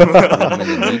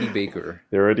 Needy Baker.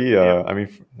 They already. I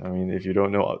mean, if you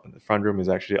don't know, the front room is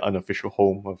actually an unofficial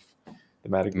home of the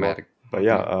Matic. Matic. But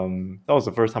yeah, that was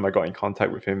the first time I got in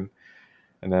contact with him.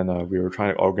 And then we were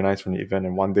trying to organize from the event,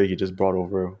 and one day he just brought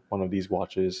over one of these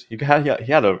watches. He had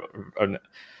a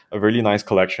really nice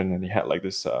collection, and he had like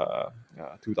this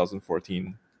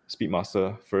 2014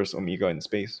 Speedmaster first Omega in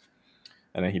space,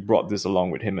 and then he brought this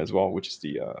along with him as well, which is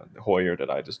the Hoyer that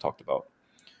I just talked about.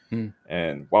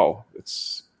 And wow,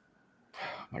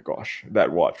 my gosh,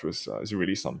 that watch is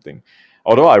really something.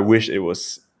 Although I wish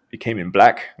it came in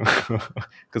black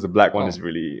because the black one is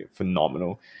really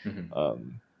phenomenal.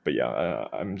 But yeah,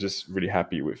 I'm just really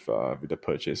happy with the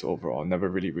purchase overall. Never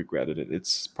really regretted it.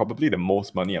 It's probably the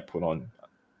most money I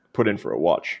put in for a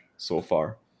watch so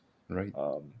far. Right.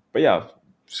 But yeah,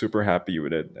 super happy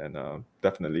with it, and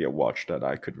definitely a watch that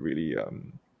I could really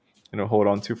hold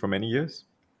on to for many years.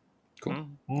 Cool.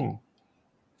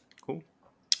 Cool.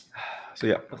 So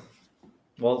yeah.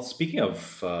 Well, speaking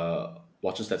of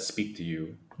watches that speak to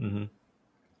you,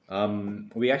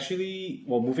 we actually,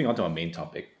 moving on to our main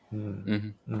topic.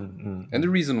 And the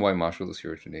reason why Marshall is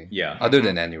here today, Yeah. other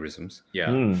than aneurysms,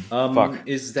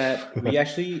 is that we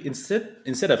actually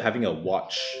instead of having a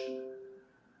watch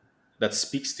that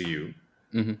speaks to you,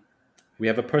 we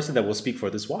have a person that will speak for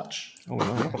this watch, Oh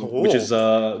no. which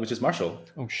is Marshall.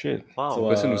 Oh shit. Wow. So, the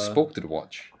person who spoke to the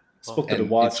watch. Spoke to And the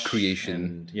watch, its creation.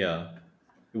 and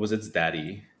it was its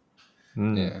daddy.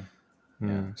 Yeah.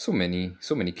 So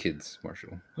many kids,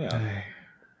 Marshall. Yeah.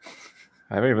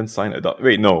 I haven't even signed a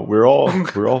Wait, no, we're all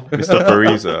Mr.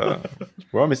 Furry's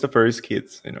we're all Mr. Furry's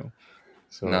kids,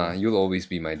 So Nah, you'll always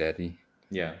be my daddy.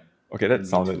 Yeah. okay, that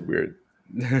sounded weird.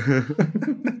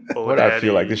 Oh, Why do I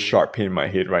feel like daddy. this sharp pain in my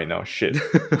head right now? Shit.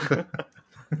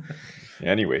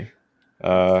 Anyway.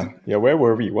 Where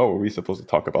were we? What were we supposed to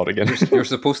talk about again? You're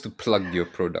supposed to plug your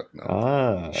product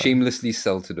now. Shamelessly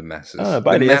sell to the masses.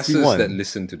 Buy the masses SD1. that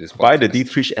listen to this podcast. Buy the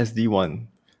Dietrich SD1.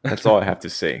 That's all I have to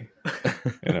say.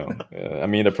 I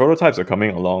mean, the prototypes are coming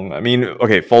along. I mean,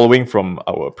 okay, following from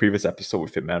our previous episode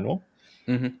with Emmanuel,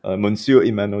 Monsieur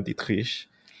Emmanuel Dietrich.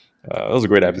 That was a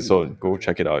great episode. Go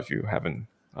check it out if you haven't.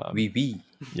 We.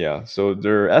 Yeah, so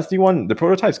their SD1, the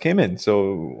prototypes came in.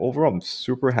 So overall, I'm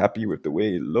super happy with the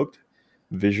way it looked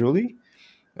visually.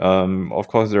 Of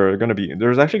course,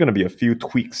 there's actually gonna be a few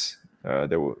tweaks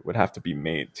that would have to be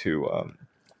made to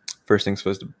first things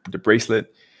first, the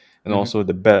bracelet, and also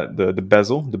the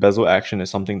bezel. The bezel action is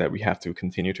something that we have to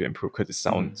continue to improve because it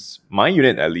sounds my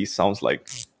unit at least sounds like,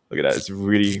 look at that, it's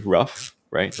really rough,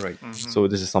 right? Right. So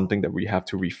this is something that we have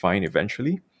to refine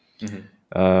eventually.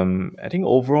 I think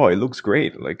overall it looks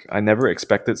great. Like I never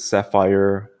expected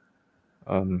sapphire.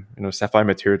 Sapphire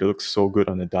material that looks so good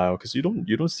on the dial because you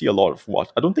don't see a lot of watch.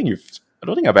 I don't think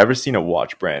I've ever seen a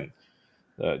watch brand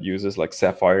that uses like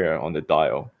sapphire on the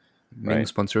dial. Ming Right.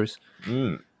 sponsors.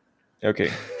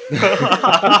 Okay,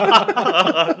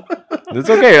 it's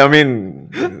okay. I mean,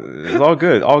 it's all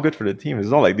good for the team. It's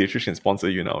not like they can sponsor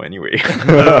you now anyway.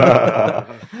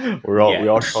 we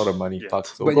all short of money. Yeah. Fuck.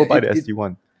 So But go yeah, buy the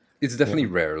SD1. It's definitely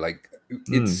rare. Like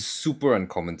it's super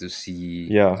uncommon to see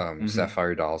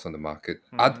sapphire dials on the market.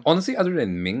 Honestly, other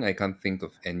than Ming, I can't think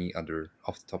of any other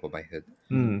off the top of my head.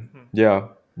 Yeah,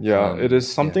 it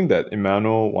is something that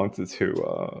Emmanuel wanted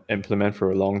to implement for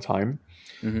a long time.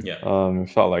 Yeah.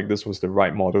 Felt like this was the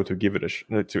right model to give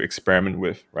it to experiment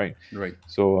with, right? Right.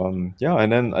 So and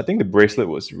then I think the bracelet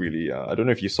was really. I don't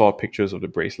know if you saw pictures of the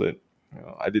bracelet.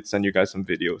 I did send you guys some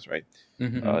videos, right?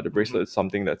 The bracelet is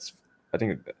something that's, I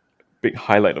think, a big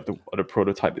highlight of the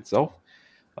prototype itself.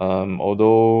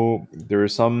 Although there are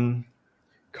some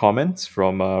comments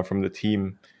from the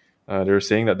team, they're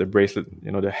saying that the bracelet,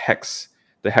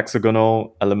 the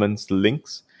hexagonal elements, the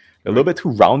links, a little bit too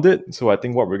rounded. So I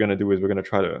think what we're gonna do is we're gonna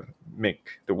try to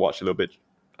make the watch a little bit,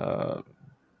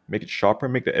 make it sharper,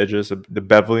 make the edges, the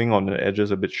beveling on the edges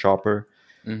a bit sharper,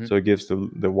 so it gives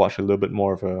the watch a little bit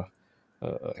more of a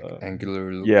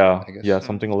angular look. yeah, I guess. yeah,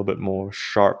 something a little bit more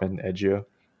sharp and edgier.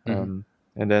 And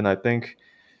then I think,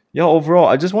 yeah, overall,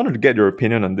 I just wanted to get your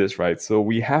opinion on this, right? So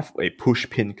we have a push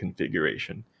pin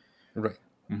configuration. Right.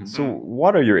 So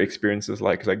what are your experiences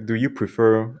like? Like, do you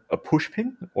prefer a push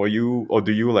pin or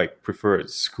do you like prefer a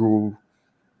screw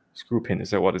pin?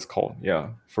 Is that what it's called? Yeah,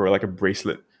 for like a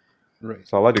bracelet. Right.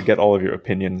 So I'd like to get all of your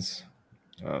opinions.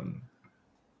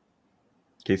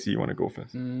 Casey, you want to go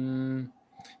first?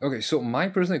 Okay, so my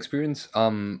personal experience,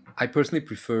 I personally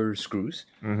prefer screws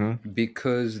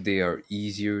because they are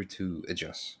easier to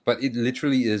adjust. But it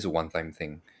literally is a one-time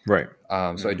thing. Right.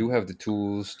 So I do have the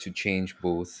tools to change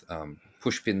both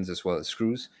push pins as well as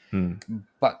screws.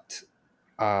 But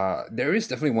there is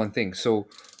definitely one thing. So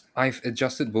I've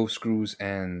adjusted both screws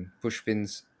and push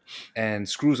pins. And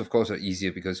screws, of course, are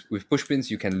easier because with push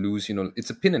pins, you can lose, it's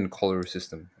a pin and collar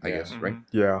system, I guess, right?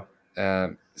 Yeah.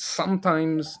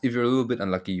 Sometimes, if you're a little bit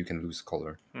unlucky, you can lose the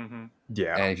collar.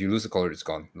 Yeah. And if you lose the collar, it's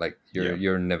gone. Like,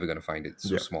 you're never going to find it. It's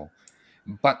so small.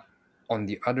 But on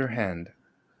the other hand,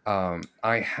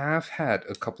 I have had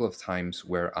a couple of times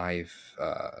where I've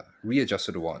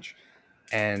readjusted the watch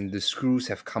and the screws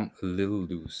have come a little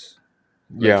loose.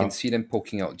 Like, I can see them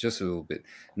poking out just a little bit.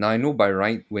 Now, I know by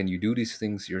right, when you do these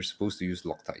things, you're supposed to use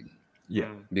Loctite.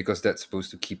 Yeah. Because that's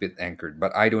supposed to keep it anchored.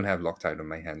 But I don't have Loctite on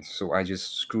my hands. So I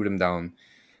just screw them down,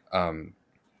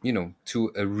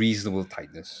 to a reasonable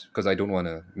tightness. Because I don't want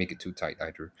to make it too tight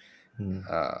either.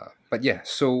 But yeah,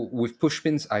 so with push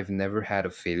pins, I've never had a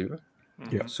failure.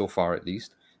 So far, at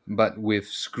least. But with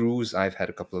screws, I've had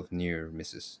a couple of near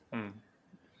misses.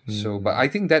 So, but I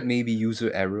think that may be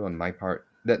user error on my part.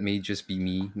 That may just be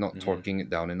me not torquing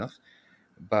it down enough.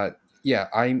 But yeah,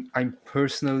 I'm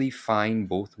personally fine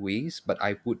both ways. But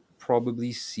I would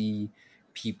probably see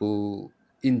people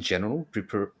in general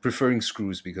preferring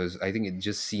screws because I think it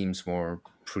just seems more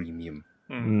premium.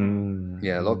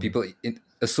 Yeah, a lot of people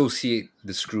associate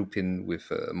the screw pin with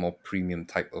a more premium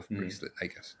type of bracelet, I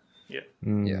guess. Yeah.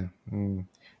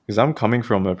 Because I'm coming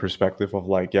from a perspective of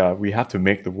like, we have to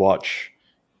make the watch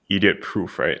idiot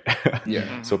proof, right?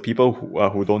 Yeah. So people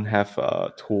who don't have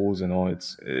tools and all,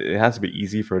 it has to be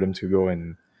easy for them to go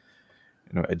and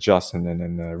adjust and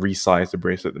then resize the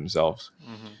bracelet themselves.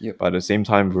 Yep. But at the same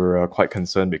time, we're quite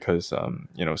concerned because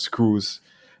screws,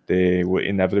 they will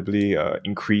inevitably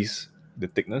increase the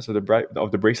thickness of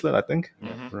the bracelet, I think.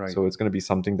 Right. So it's going to be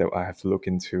something that I have to look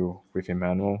into with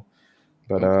Emmanuel.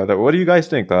 But what do you guys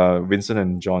think, Vincent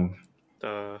and John?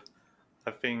 I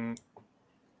think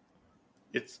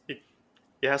it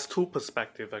has two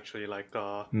perspectives actually. Like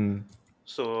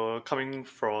so coming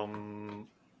from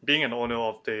being an owner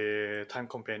of the time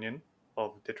companion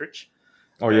of Dietrich.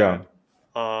 Oh yeah,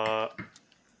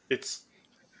 it's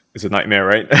a nightmare,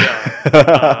 right?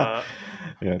 Yeah.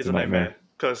 Yeah, it's a nightmare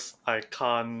because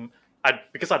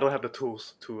because I don't have the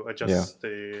tools to adjust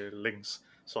the links,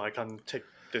 so I can't take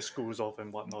the screws off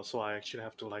and whatnot. So I actually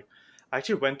have to I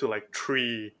actually went to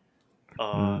three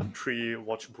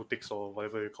watch boutiques or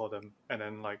whatever you call them, and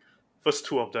then first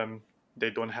two of them, they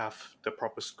don't have the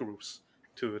proper screws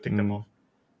to take them off.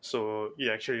 So it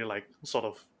actually like sort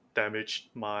of damaged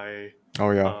my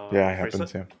Oh yeah, it happens.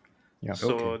 bracelet. Yeah.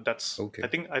 So Okay. that's Okay.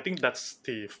 I think that's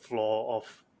the flaw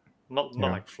of not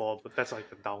Yeah. like flaw, but that's like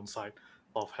the downside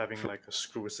of having like a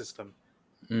screw system.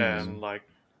 Mm. And like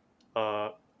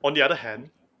on the other hand,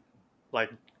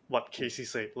 like what Casey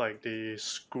said, like the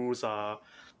screws are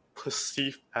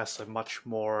perceived as a much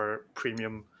more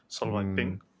premium sort of like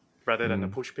thing rather than a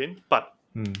push pin. But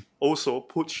also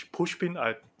push pin,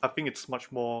 I think it's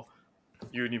much more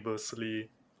universally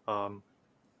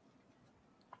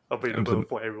available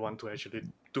for everyone to actually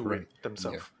do Right. it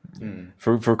themselves.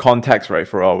 For context, right,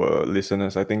 for our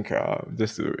listeners, I think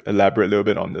just to elaborate a little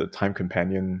bit on the Time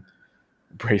Companion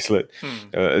bracelet,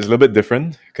 it's a little bit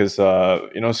different because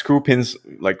screw pins,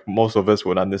 like most of us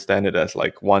would understand it as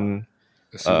like one.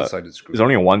 A single-sided screw. It's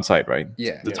only on one side, right?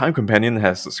 Yeah. The Time Companion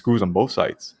has screws on both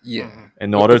sides. Yeah.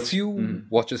 In order A to, few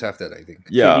watches have that, I think.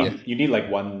 yeah, You need like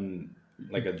one,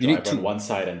 like a You need driver on two. one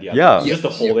side and the other. Yeah. So just to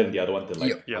hold it and the other one to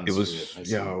like Yeah. unscrew it was I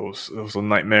see. it was a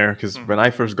nightmare because when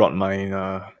I first got mine,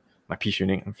 my piece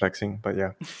unique, I'm flexing, but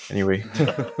yeah. Anyway,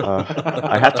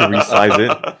 I had to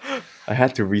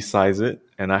resize it,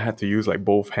 and I had to use like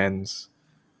both hands,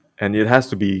 and it has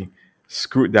to be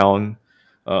screwed down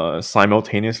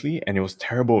simultaneously, and it was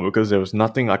terrible because there was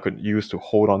nothing I could use to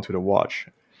hold onto the watch,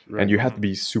 Right. and you had to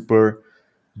be super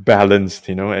balanced,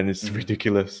 and it's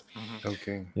ridiculous.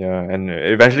 Okay. Yeah, and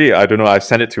eventually, I don't know. I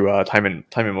sent it to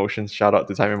Time Emotions. Shout out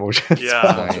to Time Emotions. Yeah,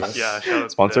 Nice. yeah. Shout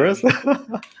out Sponsor to us.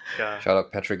 them. Yeah, Shout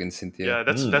out Patrick and Cynthia. yeah.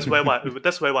 That's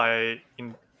where I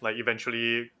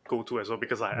eventually go to as well,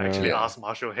 because I actually Yeah. asked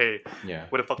Marshall, hey, Yeah.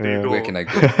 where the fuck do you go? Where can I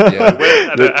go? Yeah.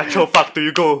 Where the actual fuck do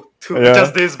you go to? Yeah.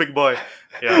 Just this, big boy.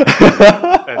 Yeah.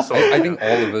 And so I think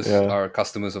all of us Yeah. are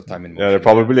customers of Time and Yeah, they're Motion.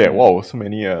 probably like, wow, so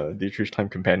many Dietrich Time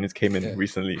Companions came in Yeah.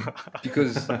 recently.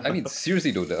 Because I mean,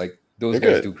 seriously though, like those They're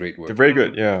guys good. do great work. They're very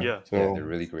good. Yeah. Yeah. So, Yeah, they're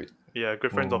really great. yeah,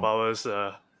 good friends of ours.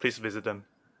 Please visit them.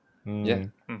 Yeah.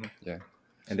 Mhm. Yeah.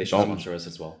 And they should sponsor us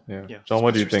as well. yeah. Yeah. John,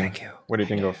 what do you Sponsors, think? thank you. What do you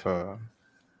think of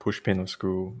push pin or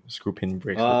screw pin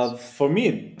bracelets? For me,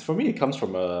 it comes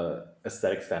from a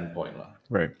aesthetic standpoint, lah.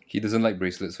 Right. He doesn't like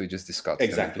bracelets, so he just discards them.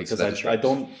 Exactly, So because that I distracts.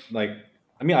 don't like.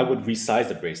 I mean, I would resize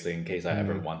the bracelet in case I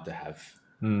ever want to have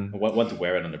want to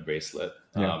wear it on the bracelet.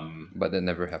 Yeah. But that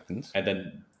never happens. And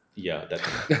then that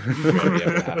rarely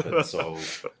ever happens. So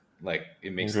like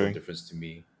it makes no Okay. difference to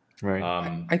me. Right.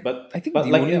 I think the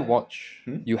like, only yeah, watch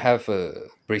you have a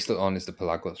bracelet on is the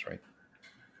Pelagos, right?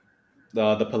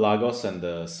 the Pelagos and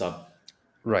the sub.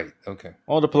 Right. Okay.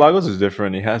 Oh, the Pelagos is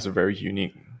different. It has a very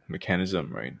unique mechanism,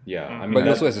 right? Yeah, I mean, But it that-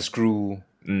 also has a screw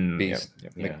Mm, based yeah,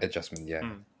 yeah. adjustment. Yeah.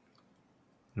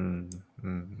 Mm,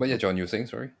 mm. But yeah, John, you were saying,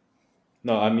 sorry?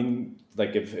 No, I mean,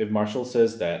 like if Marshall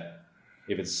says that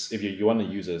if you want to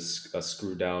use a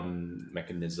screw down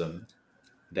mechanism,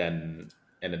 then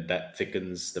that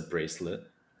thickens the bracelet,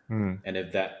 and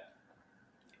if that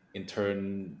in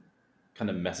turn kind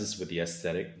of messes with the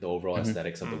aesthetic, the overall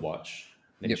aesthetics of the watch,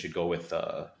 then you Yep. should go with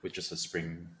just a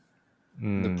spring.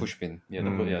 The push pin. Yeah,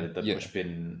 the Yeah. push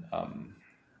pin.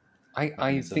 I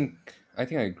mechanism. think I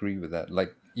agree with that.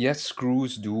 Like, yes,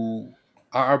 screws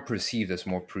are perceived as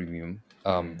more premium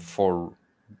for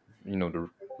the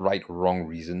right or wrong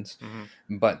reasons.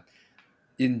 But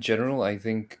in general, I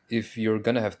think if you're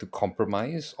gonna have to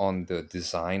compromise on the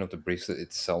design of the bracelet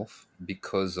itself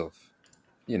because of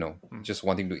just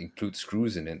wanting to include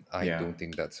screws in it, I Yeah. don't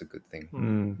think that's a good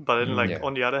thing. But then, like Yeah.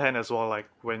 on the other hand, as well, like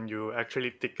when you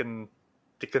actually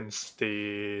thickens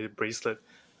the bracelet,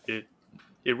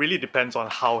 it really depends on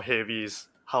how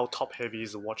top heavy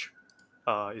is the watch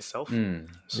itself.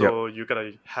 So you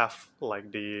gotta have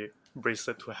like the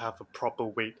bracelet to have a proper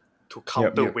weight to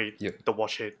counterweight Yep. the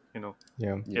watch head.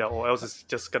 Yeah. Yeah, or else it's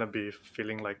just gonna be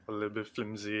feeling like a little bit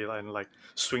flimsy and like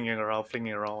flinging around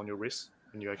on your wrist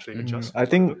when you actually adjust. I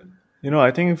think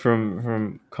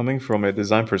from coming from a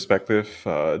design perspective,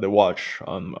 the watch,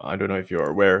 I don't know if you're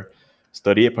aware, it's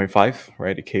 38.5,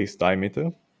 right? The case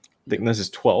diameter, thickness is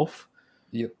 12.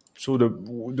 Yep. So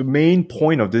the main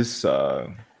point of this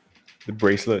the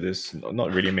bracelet is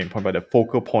not really a main point, but the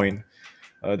focal point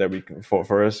that we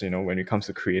for us, when it comes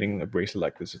to creating a bracelet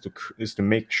like this, is to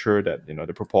make sure that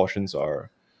the proportions are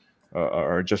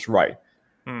just right.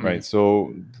 Right,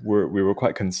 so we were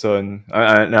quite concerned.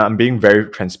 I'm being very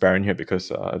transparent here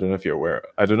because I don't know if you're aware.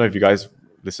 I don't know if you guys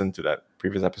listened to that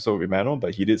previous episode with Manuel,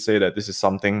 but he did say that this is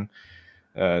something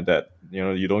that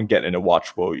you don't get in a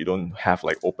watch world. You don't have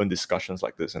like open discussions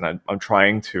like this, and I'm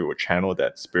trying to channel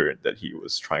that spirit that he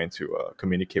was trying to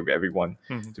communicate with everyone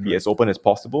to be as open as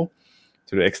possible,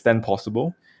 to the extent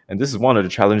possible, and this is one of the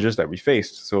challenges that we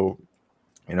faced. So,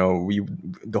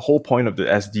 the whole point of the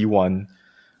SD one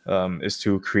is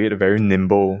to create a very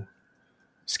nimble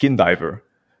skin diver.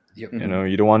 Yep.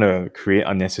 You don't want to create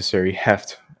unnecessary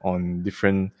heft on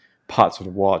different parts of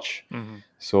the watch.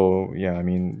 So yeah, I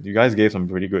mean, you guys gave some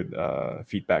pretty good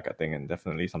feedback, I think, and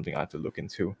definitely something I have to look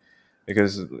into,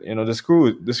 because the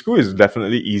screw is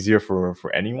definitely easier for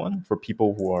anyone, for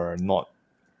people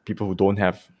who don't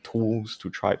have tools to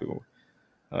try to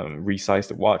resize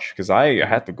the watch. Because I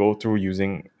had to go through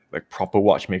using like proper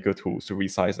watchmaker tools to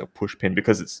resize a push pin,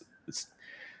 because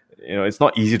it's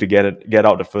not easy to get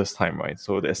out the first time, right?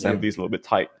 So the assembly is a little bit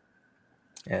tight,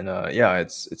 and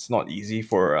it's not easy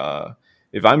for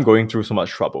if I'm going through so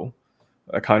much trouble.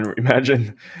 I can't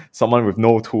imagine someone with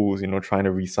no tools, trying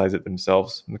to resize it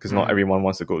themselves, because not everyone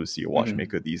wants to go to see a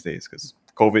watchmaker these days, because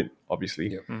COVID,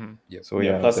 obviously. So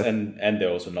plus and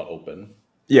they're also not open.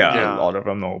 Yeah, a lot of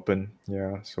them not open.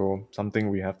 Yeah, so something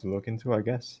we have to look into, I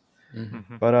guess.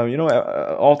 But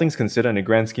all things considered, in the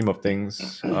grand scheme of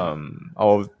things,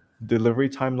 our delivery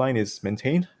timeline is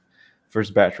maintained.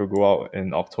 First batch will go out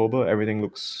in October. Everything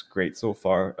looks great so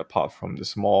far, apart from the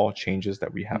small changes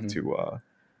that we have to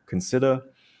consider.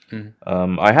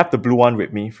 I have the blue one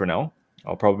with me for now.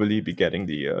 I'll probably be getting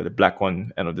the black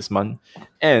one end of this month,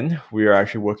 and we are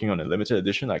actually working on a limited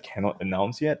edition I cannot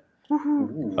announce yet.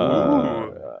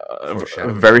 A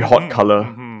very hot color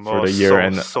for the year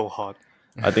end. So hot.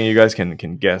 I think you guys can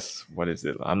guess what is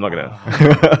it. I'm not gonna.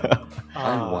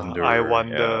 I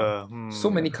wonder. So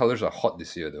many colors are hot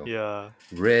this year, though. Yeah.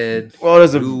 Red. Well,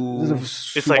 there's blue.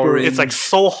 It's like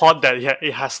so hot that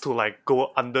it has to like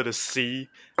go under the sea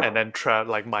and then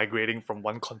migrating from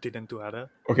one continent to other.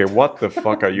 Okay, what the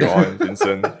fuck are you on,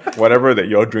 Vincent? Whatever that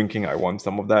you're drinking, I want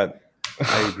some of that.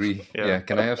 I agree. Yeah.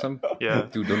 Can I have some? Yeah.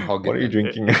 Dude, don't hog it. What are you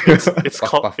drinking? It's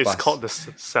called puff. called the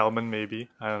salmon, maybe.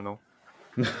 I don't know.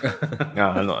 No,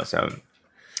 I'm not a salmon.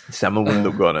 Salmon wouldn't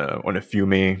look on a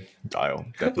fume dial.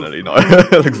 Definitely not.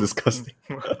 It looks disgusting.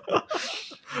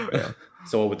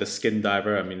 So with the skin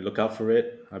diver, I mean, look out for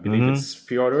it. I believe it's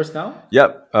pre-orders now.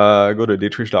 Yep. Go to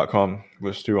dietrich.com.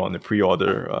 We're still on the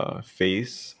pre-order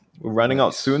phase. We're running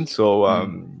out soon, so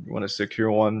you want to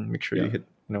secure one, make sure you hit,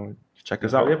 check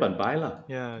us out. Hurry up and buy lah.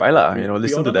 Yeah. Baila,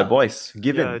 listen to pre-order that lah. voice.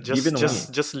 Give in.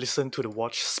 Just listen to the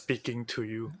watch speaking to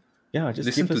you. Yeah, just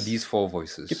Listen give to us, these four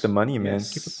voices. Keep the money, man.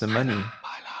 Yes. Keep up the money.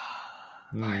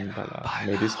 Baila.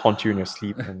 May this haunt you in your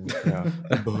sleep. And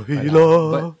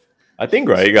But I think,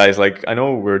 right, guys, like, I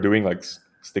know we're doing like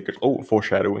stickers. Oh,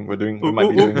 foreshadowing. We might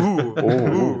be doing.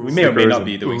 We may or may stickers not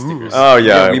be doing stickers. Oh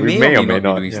yeah, Yeah, we may or may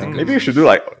not. be doing Yeah. stickers. Maybe we should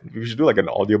do like an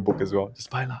audio book as well. Just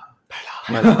baila.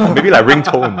 Maybe like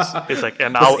ringtones. It's like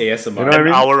an Just hour, ASMR. You know what I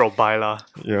mean? hour of baila.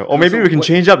 Yeah. Or maybe we can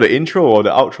change up the intro or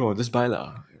the outro. Just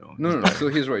baila. No. So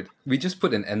here's right. We just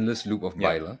put an endless loop of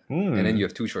baila, and then you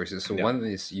have two choices. So one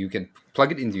is you can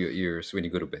plug it into your ears when you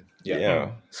go to bed.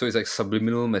 Yeah. So it's like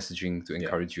subliminal messaging to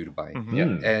encourage you to buy.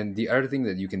 Yeah. And the other thing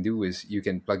that you can do is you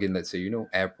can plug in, let's say,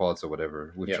 AirPods or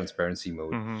whatever with transparency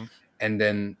mode, and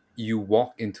then you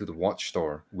walk into the watch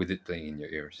store with it playing in your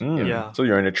ears. Yeah. So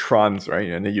you're in a trance, right?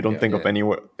 And then you don't think of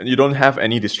anywhere. You don't have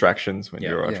any distractions when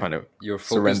you're trying to You're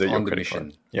focused surrender your on the credit mission.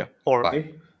 card. Yeah. Or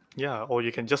Buy. or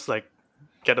you can just like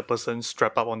get a person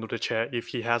strap up onto the chair if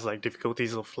he has like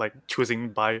difficulties of like choosing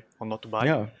buy or not to buy.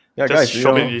 Yeah. Yeah, Just guys.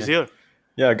 show it easier.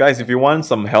 Yeah, guys, if you want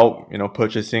some help,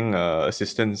 purchasing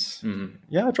assistance,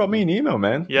 drop me an email,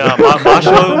 man. Yeah,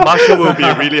 Marshall will be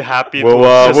really happy.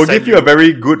 We'll give you a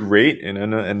very good rate,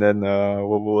 and then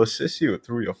we'll assist you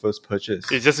through your first purchase.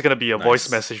 It's just gonna be a voice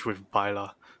Nice. message with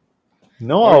baila.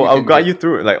 No, Or you I'll can guide get- you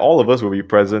through it. Like all of us will be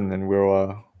present, and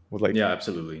we'll Yeah,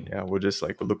 absolutely. we'll just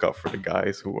like look out for the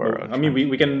guys who are. I mean,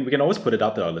 we can always put it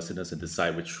out to our listeners and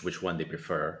decide which one they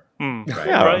prefer. Right?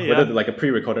 Yeah. Right, Whether yeah. like a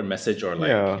pre-recorded message or like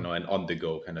Yeah. an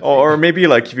on-the-go kind of or thing. maybe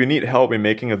like if you need help in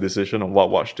making a decision on what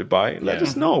watch to buy, let Yeah.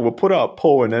 us know. We'll put out a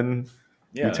poll and then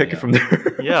we take it from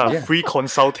there. Yeah, Yeah. free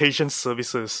consultation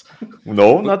services.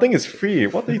 No, nothing is free.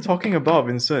 What are you talking about,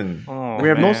 Vincent? Oh, We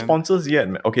have no man. sponsors yet.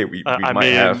 Okay, we I might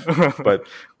mean- have, but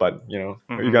you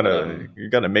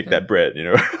gotta make that bread.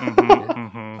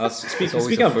 It's always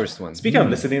Speaking the of first one. speaking of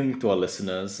listening to our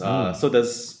listeners, so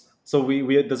there's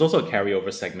also a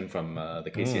carryover segment from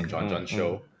the Casey and JonJon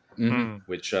show,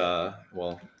 which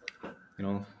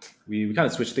we kind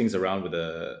of switched things around with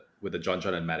the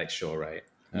JonJon and Maddox show, right?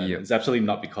 And Yep. It's absolutely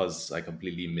not because I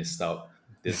completely missed out.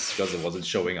 It's because it wasn't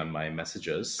showing on my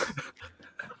messages.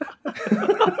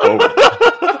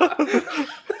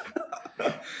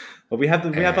 But we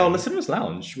have our listeners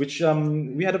lounge, which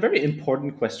we had a very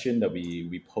important question that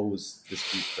we posed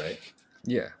this week, right?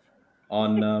 Yeah.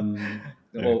 On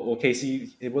Well,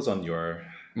 Casey, it was on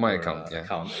My your account, yeah.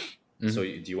 account. So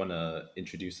do you want to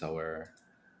introduce our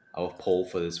poll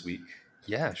for this week?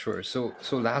 Yeah, sure. So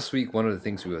last week, one of the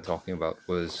things we were talking about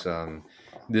was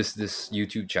this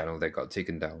YouTube channel that got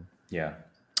taken down, Yeah.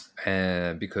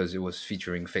 and because it was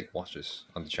featuring fake watches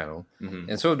on the channel, Mm-hmm.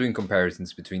 and sort of doing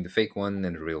comparisons between the fake one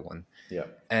and the real one. Yeah.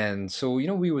 And so,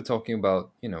 we were talking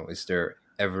about, is there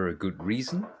ever a good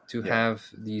reason to Yeah. have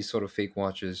these sort of fake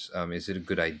watches? Is it a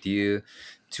good idea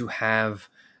to have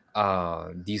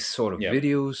these sort of Yeah.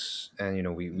 videos?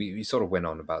 And, we sort of went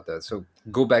on about that. So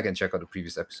go back and check out the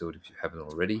previous episode if you haven't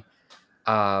already.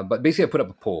 But basically, I put up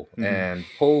a poll, and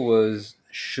poll was,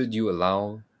 should you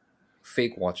allow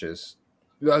fake watches?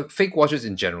 Well, fake watches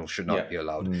in general should not Yeah. be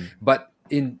allowed. But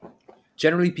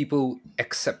generally, people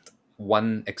accept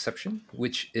one exception,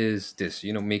 which is this,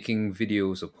 making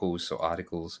videos or posts or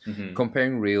articles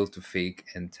comparing real to fake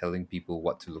and telling people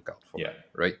what to look out for. Yeah.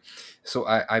 Right. So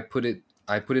I put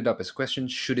it up as a question: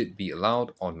 should it be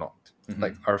allowed or not?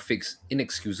 Like, are fakes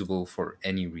inexcusable for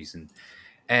any reason?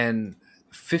 And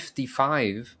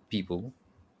 55 people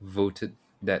voted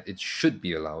that it should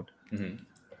be allowed,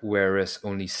 whereas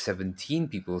only 17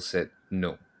 people said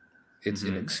no, it's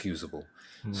inexcusable.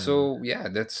 So yeah,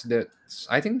 that's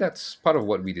I think that's part of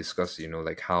what we discussed,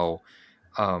 like how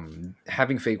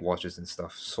having fake watches and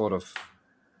stuff sort of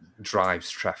drives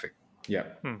traffic. Yeah.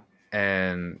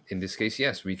 And in this case,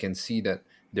 yes, we can see that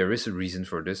there is a reason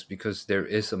for this, because there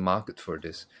is a market for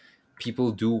this.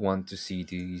 People do want to see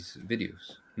these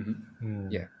videos.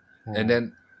 Yeah. And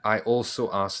then I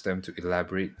also asked them to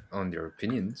elaborate on their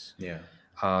opinions. Yeah.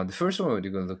 The first one we're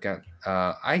going to look at,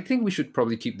 I think we should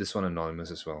probably keep this one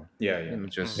anonymous as well. Yeah.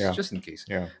 Yeah. Just in case.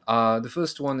 Yeah. The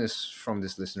first one is from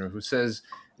this listener who says,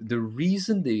 the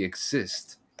reason they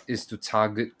exist is to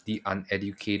target the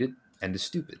uneducated and the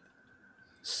stupid.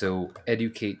 So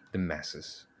educate the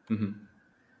masses.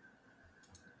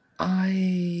 I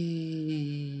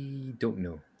don't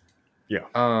know. Yeah.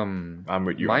 I'm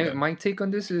with you on that. My take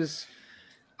on this is,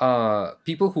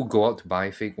 people who go out to buy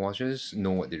fake watches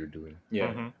know what they're doing,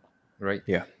 Yeah. right?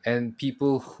 Yeah. And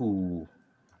people who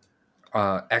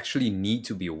actually need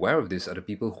to be aware of this are the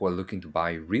people who are looking to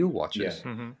buy real watches,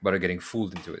 but are getting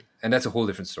fooled into it, and that's a whole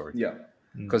different story. Yeah.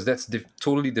 Because that's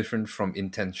totally different from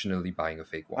intentionally buying a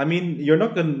fake watch. I mean, you're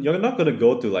not gonna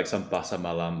go to like some pasar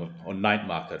malam or night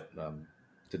market.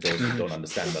 To those who don't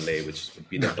understand Malay, which would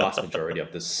be the vast majority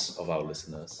of our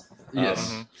listeners.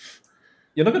 Yes.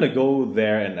 You're not gonna go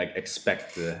there and like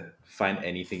expect to find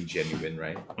anything genuine,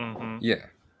 right? Yeah.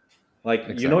 Like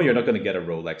Exactly. you're not gonna get a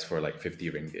Rolex for like 50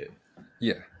 ringgit.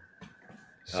 Yeah.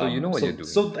 So you know what you're doing.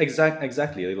 So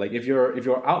exactly. Like if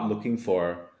you're out looking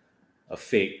for a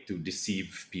fake to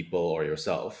deceive people or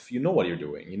yourself, you know what you're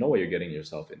doing. You know what you're getting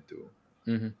yourself into.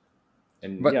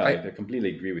 And But yeah, I I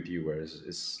completely agree with you. Whereas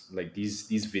it's like these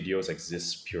videos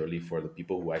exist purely for the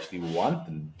people who actually want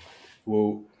and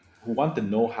who want to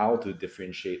know how to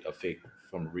differentiate a fake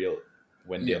from real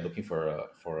when they're Yeah. looking for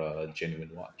a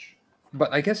genuine watch.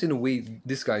 But I guess in a way,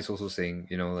 this guy's also saying,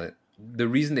 that the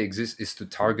reason they exist is to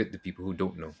target the people who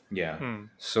don't know. Yeah.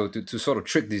 So to sort of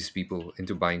trick these people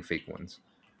into buying fake ones,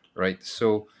 right?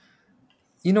 So,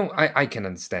 I can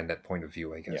understand that point of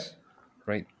view, I guess,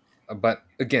 right? But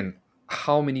again,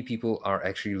 how many people are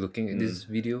actually looking at these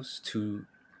videos to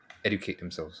educate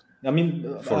themselves? I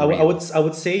mean, For I real.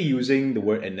 would say using the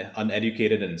word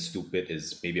uneducated and stupid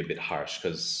is maybe a bit harsh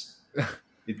because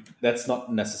that's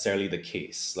not necessarily the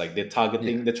case. Like they're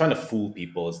targeting, they're trying to fool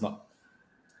people. It's not.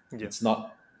 Yeah. It's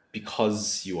not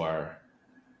because you are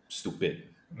stupid.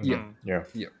 Yeah. Yeah.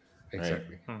 Yeah,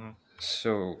 exactly.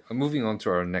 So moving on to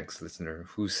our next listener,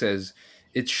 who says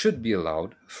it should be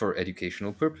allowed for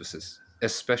educational purposes,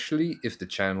 especially if the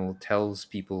channel tells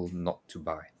people not to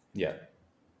buy. Yeah.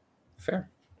 Fair.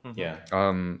 Yeah.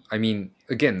 I mean,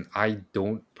 again, I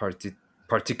don't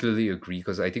particularly agree,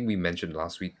 because I think we mentioned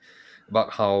last week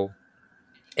about how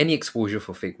any exposure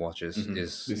for fake watches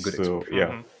is good exposure,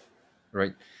 Yeah.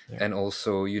 right? And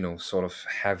also, sort of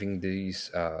having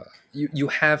these, you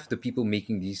have the people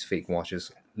making these fake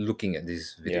watches looking at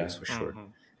these videos for sure,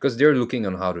 because they're looking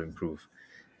on how to improve.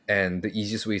 And the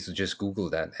easiest way is to just Google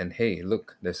that, and hey,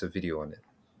 look, there's a video on it.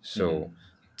 So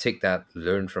take that,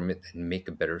 learn from it, and make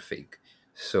a better fake.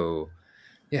 So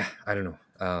yeah, I don't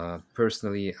know.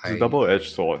 Personally, It's a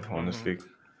double-edged sword, honestly.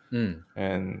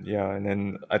 And yeah, and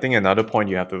then I think another point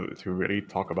you have to really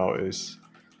talk about is,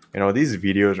 these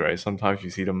videos, right? Sometimes you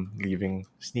see them leaving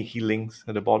sneaky links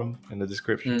at the bottom in the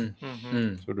description.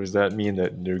 So does that mean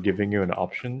that they're giving you an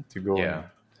option to go? Yeah.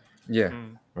 Yeah,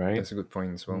 right. that's a good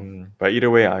point as well. But either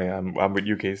way, I'm with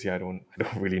you, Casey. I don't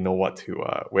really know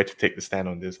where to take the stand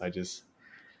on this. I just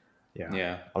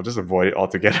Yeah. I'll just avoid it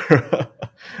altogether.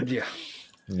 Yeah.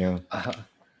 Yeah.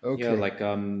 Okay. Yeah, like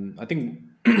I think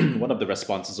one of the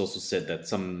responses also said that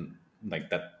some like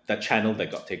that channel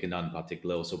that got taken down in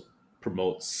particular also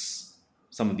promotes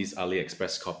some of these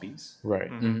AliExpress copies. Right.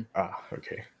 Mhm.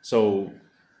 Okay. So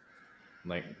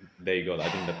like there you go. I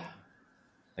think that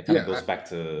kind of Yeah, goes back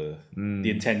to the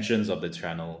intentions of the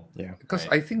channel. Yeah. because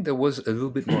Right. I think there was a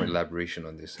little bit more elaboration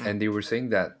on this, and they were saying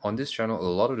that on this channel, a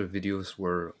lot of the videos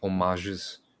were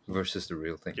homages versus the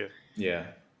real thing. Yeah. Yeah.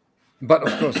 But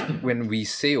of course, when we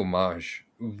say homage,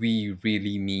 we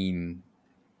really mean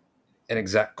an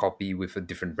exact copy with a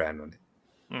different brand on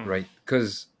it, right?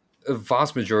 Because a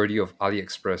vast majority of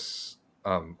AliExpress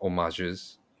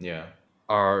homages Yeah.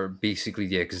 are basically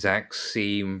the exact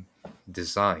same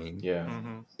design. Yeah.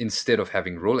 Instead of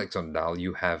having Rolex on dial,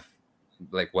 you have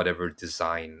like whatever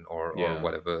design or Yeah.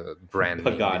 whatever brand name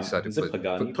they Pagani. decided Is to it put.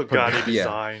 Pagani? Pagani Yeah.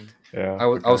 design. Yeah. I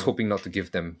was hoping not to give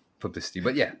them publicity,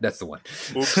 but yeah, that's the one.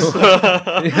 Oops. So-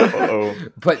 Uh-oh.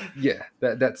 but yeah,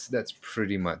 that's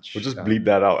pretty much. We'll just bleep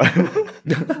that out.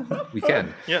 We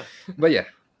can, Yeah. but yeah.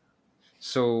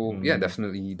 So yeah,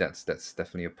 definitely that's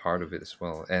definitely a part of it as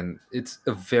well, and it's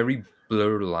a very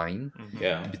blurred line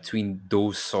Yeah. between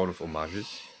those sort of homages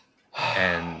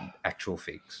and actual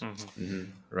fakes,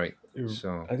 right?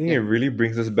 So I think it really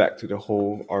brings us back to the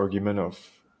whole argument of,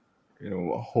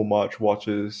 homage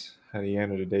watches at the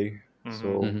end of the day.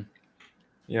 So,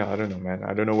 yeah, I don't know, man.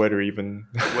 I don't know whether even.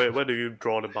 Where do you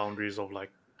draw the boundaries of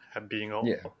like being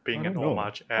Yeah. being I an don't know.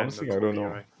 homage and Honestly, a I don't copy,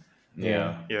 know. right?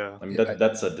 Yeah. Yeah. I mean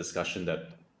that's a discussion that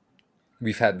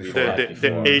we've had before. had The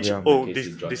before. age Yeah. old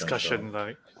Casey JonJon discussion, show.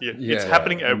 like it's Yeah.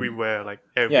 happening everywhere, like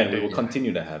every Yeah, and we day. will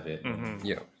continue to have it.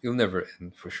 Yeah, it'll never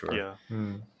end for sure. Yeah.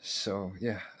 So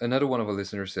yeah, another one of our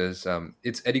listeners says,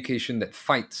 "It's education that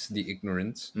fights the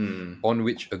ignorance on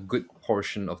which a good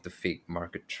portion of the fake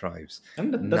market thrives."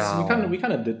 And that's Now- we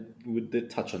kind of did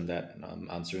touch on that,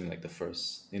 answering like the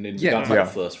first in Yeah. regards to Yeah.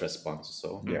 the first response.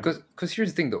 So Yeah. Because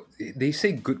here's the thing though, they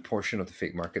say good portion of the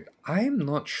fake market. I'm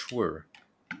not sure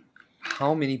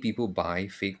how many people buy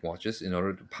fake watches in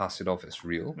order to pass it off as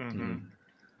real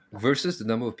versus the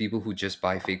number of people who just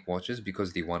buy fake watches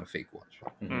because they want a fake watch.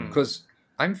 Because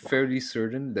I'm fairly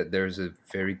certain that there's a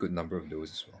very good number of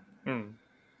those as well.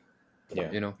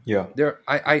 yeah, You know, Yeah.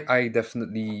 I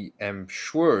definitely am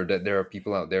sure that there are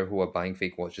people out there who are buying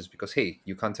fake watches because hey,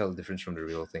 you can't tell the difference from the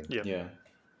real thing. Yeah. yeah,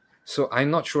 So I'm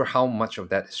not sure how much of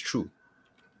that is true.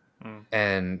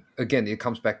 And again, it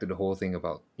comes back to the whole thing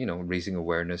about raising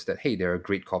awareness that hey, there are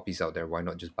great copies out there. Why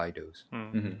not just buy those?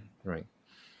 Right.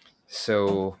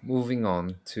 So moving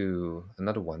on to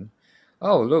another one.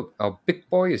 Oh look, our big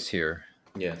boy is here.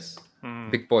 yes,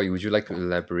 Big boy, would you like to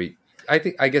elaborate? I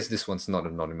guess this one's not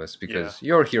anonymous because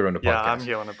you're here on the podcast. Yeah, I'm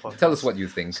here on the podcast. Tell us what you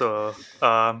think. So,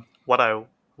 what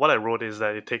I wrote is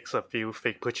that it takes a few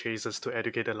fake purchases to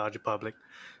educate the larger public.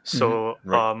 So,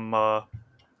 Right.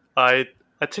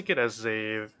 I take it as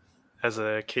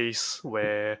a case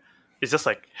where it's just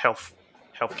like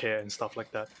healthcare and stuff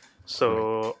like that.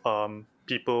 So,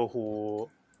 people who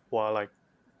are like,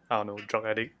 I don't know, drug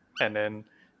addict, and then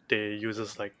they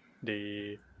uses like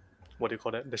the, what do you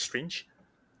call that, the syringe.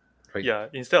 Right. Yeah,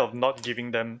 instead of not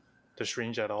giving them the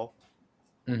syringe at all,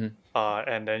 Mhm.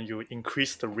 and then you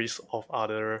increase the risk of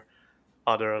other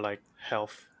like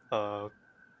health,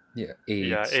 Yeah, AIDS,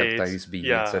 yeah, hepatitis B,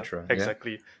 yeah, etc.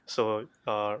 exactly. So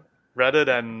rather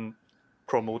than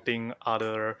promoting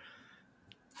other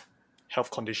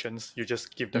health conditions, you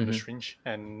just give them the syringe,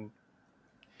 and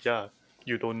yeah,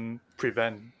 you don't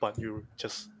prevent, but you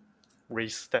just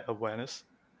raise that awareness.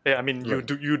 Yeah, I mean, Right.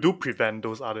 you do prevent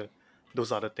those other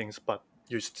things, but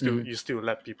you still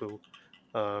let people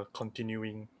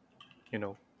continuing,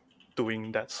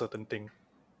 doing that certain thing.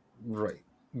 Right.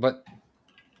 But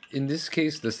in this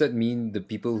case, does that mean the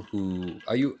people who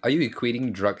are you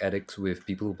equating drug addicts with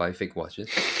people who buy fake watches?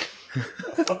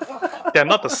 They're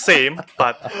not the same,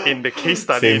 but in the case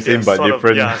study, Same, they're but sort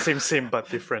different. Of, yeah, same but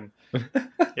different.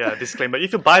 Yeah, disclaimer: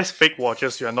 if you buy fake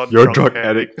watches, you are not You're a drug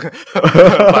addict.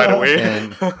 By the way.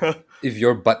 And if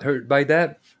you're butthurt by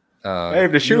that, Hey,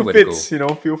 if the you shoe know where to fits,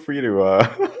 go. feel free to.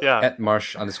 Yeah. At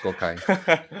Marsh_Kai.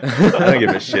 I don't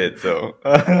give a shit. So.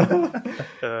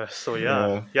 So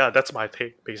yeah, that's my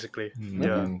take basically.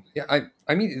 Yeah. Yeah,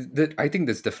 I mean, I think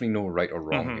there's definitely no right or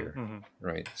wrong here,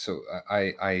 right? So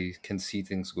I can see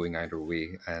things going either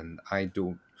way, and I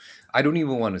don't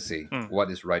even want to say what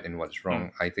is right and what is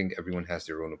wrong. I think everyone has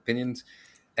their own opinions,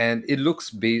 and it looks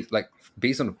based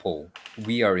on the poll,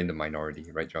 we are in the minority,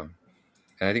 right, John?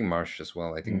 And I think Marsh as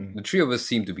well. I think the three of us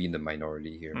seem to be in the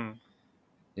minority here.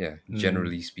 Yeah,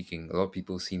 generally speaking, a lot of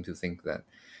people seem to think that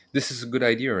this is a good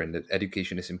idea and that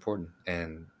education is important.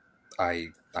 And I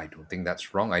don't think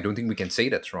that's wrong. I don't think we can say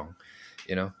that's wrong,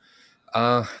 you know.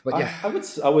 But yeah,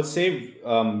 I would say,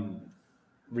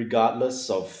 regardless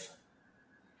of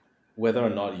whether or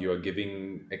not you are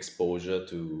giving exposure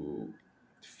to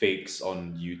fakes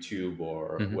on YouTube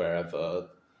or wherever,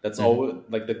 that's always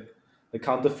like the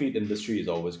counterfeit industry is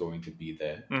always going to be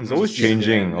there. It's always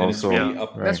changing. And it's Also, really Yeah.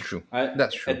 up. right. that's true.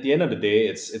 That's true. At the end of the day,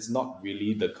 it's not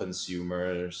really the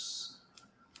consumers.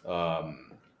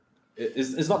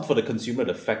 It's not for the consumer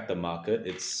to affect the market.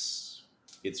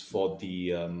 It's for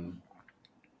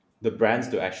the brands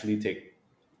to actually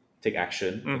take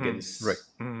action against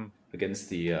Right.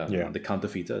 against Yeah. the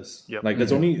counterfeiters. Yep. Like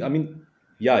there's only, I mean,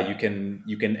 yeah, you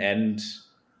can end,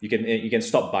 you can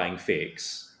stop buying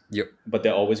fakes, Yep. but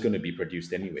they're always going to be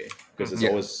produced anyway because there's Yeah.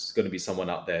 always going to be someone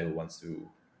out there who wants to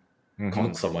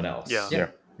con someone else. Yeah. Yeah.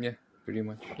 Yeah. Pretty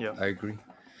much. Yeah. I agree.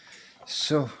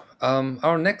 So,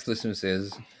 our next listener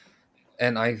says,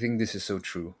 and I think this is so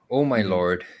true. Oh my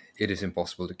lord, it is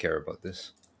impossible to care about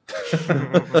this.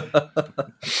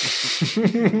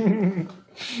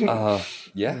 Yeah.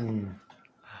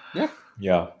 Yeah.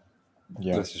 Yeah.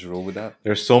 Yeah. Let's just roll with that.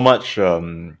 There's so much,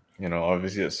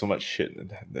 obviously there's so much shit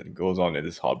that goes on in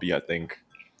this hobby. I think,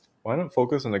 why not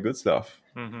focus on the good stuff?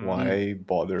 Why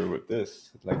bother with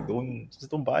this? Like, don't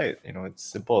buy it. It's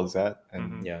simple as that.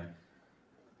 And Yeah.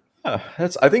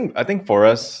 that's I think for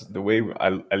us,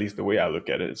 at least the way I look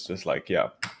at it, it's just like, yeah,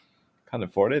 can't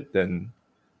afford it, then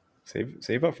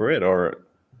save up for it, or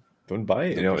don't buy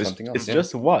it. Look for It's something else, it's yeah.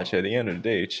 just a watch. At the end of the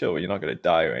day, chill. You're not gonna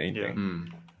die or anything.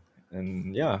 Mm.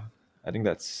 And yeah, I think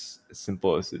that's as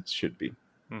simple as it should be.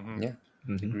 Yeah.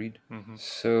 Mhm. Agreed.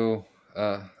 So,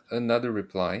 another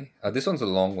reply. This one's a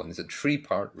long one. It's a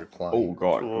 3-part reply. Oh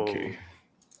God. Whoa. Okay.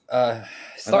 And I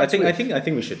Starts think with- I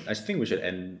think we should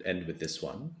end with this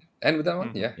one. End with that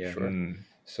one? Yeah, Yeah. sure. Mm.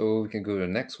 So we can go to the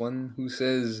next one, who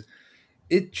says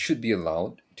it should be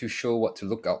allowed to show what to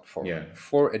look out for Yeah.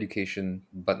 for education,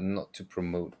 but not to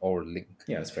promote or link.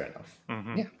 Yeah, that's fair enough.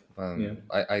 Yeah. Yeah.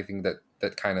 I think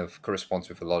that kind of corresponds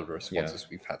with a lot of the responses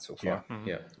we've had so far.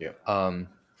 Yeah.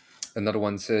 Another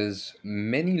one says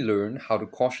many learn how to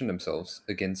caution themselves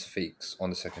against fakes on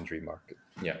the secondary market.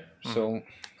 Yeah. So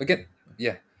again,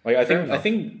 yeah. Like I Fair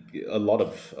think a lot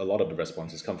of the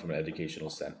responses come from an educational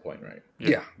standpoint, right?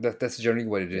 Yeah, that's generally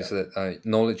what it is. That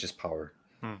knowledge is power.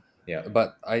 Yeah.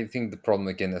 But I think the problem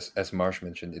again, as Marsh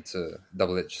mentioned, it's a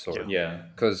double-edged sword. Yeah.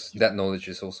 Because that knowledge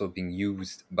is also being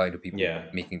used by the people Yeah.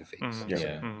 making the fakes.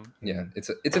 Yeah. Yeah,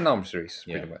 it's an arms race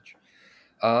pretty Yeah. much.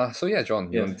 So yeah,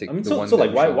 John, you Yeah. want to take I mean, the so, one so that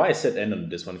like why Michelle- I said end on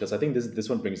this one, because I think this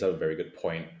one brings out a very good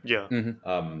point. Yeah.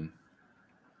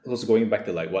 Also going back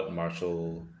to like what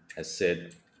Marshall has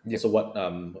said. Yeah. So what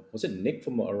was it Nick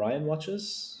from Orion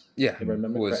Watches? Yeah, if I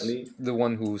remember was correctly. the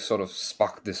one who sort of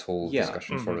sparked this whole Yeah.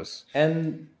 discussion for us.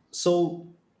 And so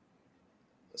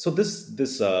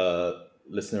this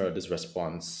listener or this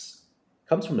response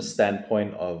comes from a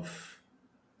standpoint of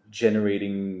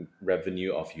generating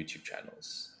revenue off YouTube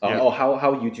channels, or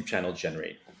how YouTube channels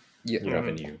generate Yeah,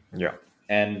 revenue. Yeah.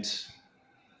 And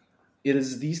it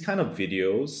is these kind of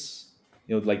videos,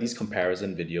 like these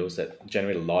comparison videos that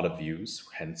generate a lot of views,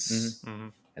 hence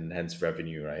and hence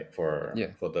revenue, right? For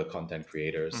the content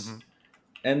creators.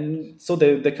 And so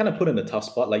they're kind of put in a tough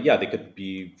spot. Like, yeah, they could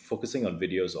be focusing on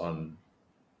videos on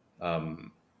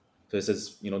so it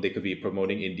says, they could be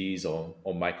promoting indies or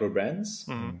micro brands,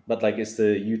 but like it's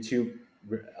the YouTube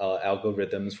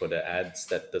algorithms for the ads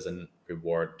that doesn't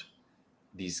reward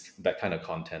that kind of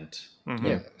content.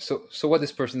 yeah. So what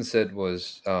this person said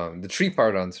was the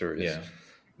 3-part answer is Yeah.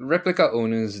 replica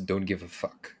owners don't give a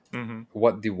fuck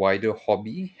what the wider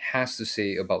hobby has to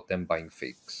say about them buying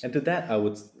fakes. And to that, I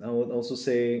would also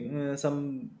say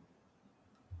some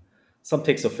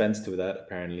takes offense to that,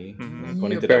 apparently,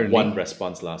 according to that Apparently. one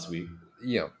response last week.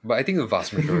 Yeah, but I think the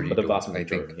vast majority. But the don't, vast I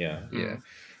majority, think. yeah. Yeah.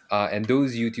 And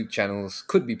those YouTube channels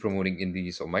could be promoting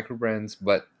indies or micro brands,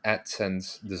 but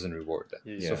AdSense doesn't reward that.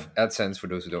 Yeah. So AdSense, for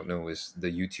those who don't know, is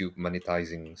the YouTube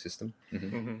monetizing system.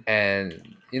 Mm-hmm.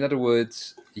 And in other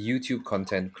words, YouTube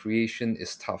content creation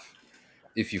is tough.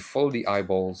 If you follow the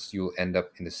eyeballs, you'll end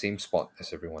up in the same spot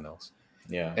as everyone else.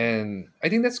 Yeah. And I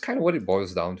think that's kind of what it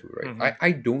boils down to, right?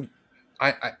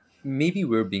 I maybe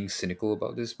we're being cynical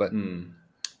about this, but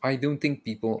I don't think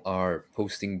people are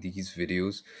posting these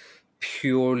videos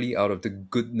purely out of the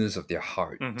goodness of their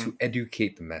heart to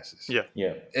educate the masses. Yeah.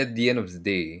 Yeah. At the end of the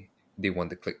day, they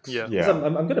want the clicks. Yeah. Yeah. So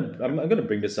I'm gonna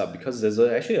bring this up because there's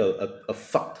actually a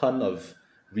fuck ton of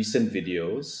recent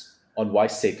videos on why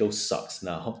Seiko sucks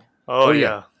now. Oh,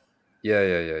 yeah. yeah.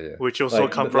 Yeah. Which also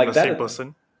Like- come but from like the that- same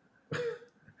person.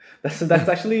 that's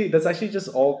actually just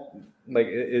all like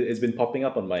it's been popping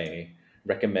up on my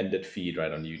recommended feed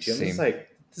right on YouTube. I'm Same. just like,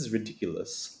 this is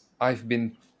ridiculous. I've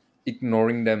been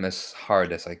ignoring them as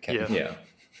hard as I can. Yeah. Yeah.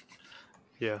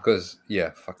 Yeah. Because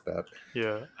fuck that.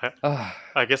 Yeah. Ah,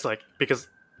 I guess like because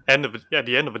at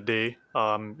the end of the day,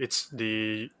 it's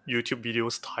the YouTube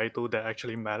video's title that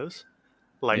actually matters.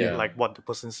 Yeah. Like what the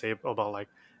person say about like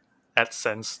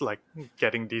AdSense, like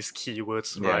getting these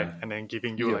keywords Yeah. right, and then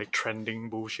giving you Yeah. like trending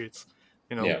bullshits.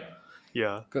 You know. Yeah.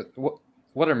 Yeah. 'cause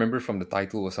what I remember from the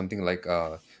title was something like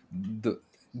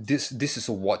this is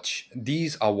a watch.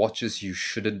 These are watches you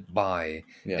shouldn't buy.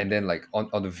 Yeah. And then like on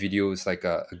the video it's like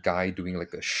a guy doing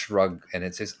like a shrug and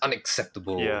it says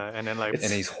unacceptable. Yeah. And then like It's-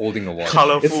 And he's holding a watch.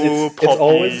 colorful, It's poppy.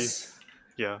 always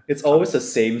Yeah. it's always the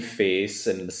same face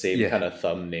and the same Yeah. kind of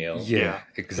thumbnail. Yeah, Yeah.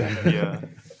 exactly. Yeah.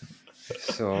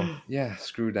 So yeah,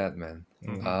 screw that, man.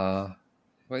 Mhm.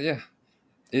 But yeah,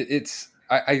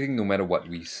 I think no matter what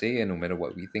we say and no matter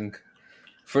what we think,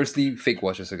 firstly, fake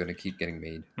watches are gonna keep getting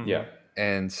made, Yeah.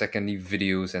 and secondly,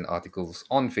 videos and articles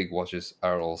on fake watches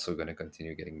are also gonna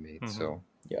continue getting made. So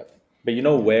Yeah. But you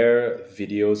know where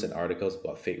videos and articles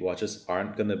about fake watches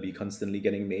aren't gonna be constantly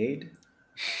getting made?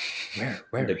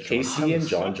 where The Casey and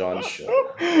JonJon show.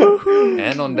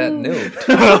 and on that note,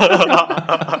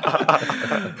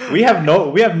 We have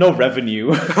no revenue.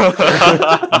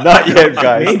 Not yet,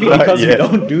 guys. Maybe not because we yet.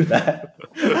 don't do that.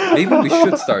 maybe we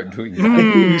should start doing that.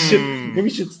 Maybe we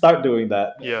should start doing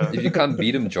that. Yeah. If you can't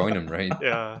beat them, join them, right?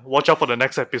 Yeah. Watch out for the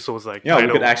next episodes. Like Yeah, we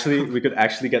title. could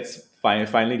actually get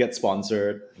finally get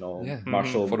sponsored. You know, Yeah.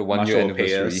 Marshall For the 1 year Marshall will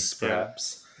pay anniversary. us,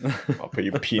 perhaps. I'll pay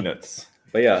you peanuts.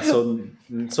 But yeah,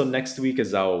 so next week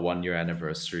is our 1 year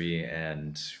anniversary,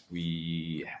 and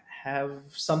we have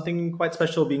something quite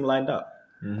special being lined up.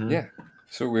 Yeah.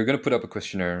 So we're gonna put up a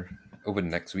questionnaire over the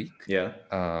next week. Yeah,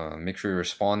 Make sure you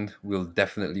respond. We'll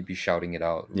definitely be shouting it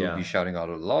out. We'll Yeah. be shouting out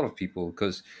a lot of people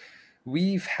because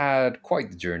we've had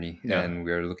quite the journey Yeah. and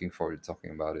we're looking forward to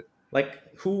talking about it. like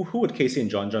who would Casey and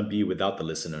JonJon be without the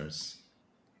listeners?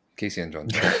 Casey and John.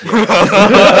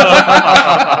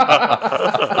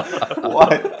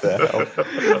 What the hell?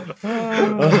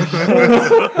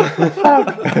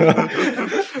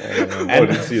 I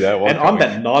didn't see that one. And on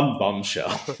that non-bombshell,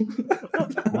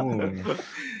 Mm.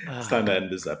 it's time to end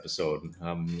this episode.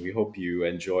 We hope you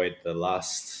enjoyed the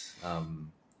last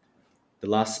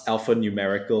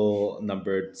alphanumerical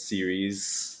numbered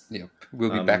series. Yep. We'll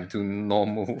be back to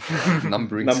normal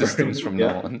numbering Numbering, systems from yeah.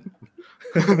 now on.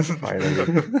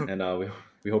 Finally. And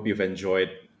we hope you've enjoyed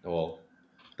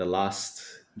the last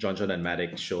JonJon and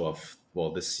Matic show of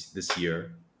this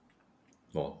year.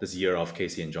 Well, this year of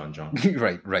Casey and JonJon.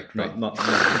 right.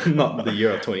 Not the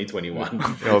year of 2021.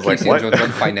 I was like, Casey what? and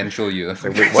John financial year. Like,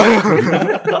 wait,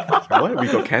 what? What? We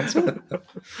got canceled?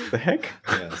 The heck?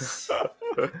 Yes.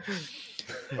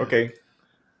 Okay.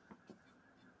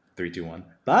 3, 2, 1.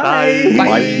 Bye.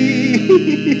 Bye.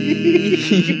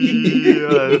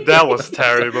 Yeah, that was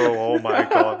terrible. Oh my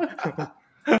god.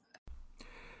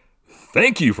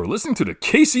 Thank you for listening to the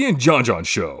Casey and JonJon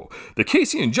Show. The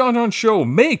Casey and JonJon Show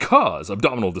may cause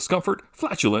abdominal discomfort,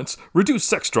 flatulence, reduced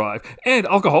sex drive, and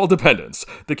alcohol dependence.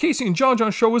 The Casey and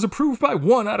JonJon Show is approved by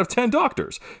 1 out of 10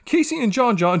 doctors. Casey and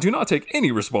JonJon do not take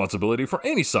any responsibility for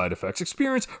any side effects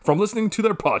experienced from listening to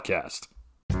their podcast.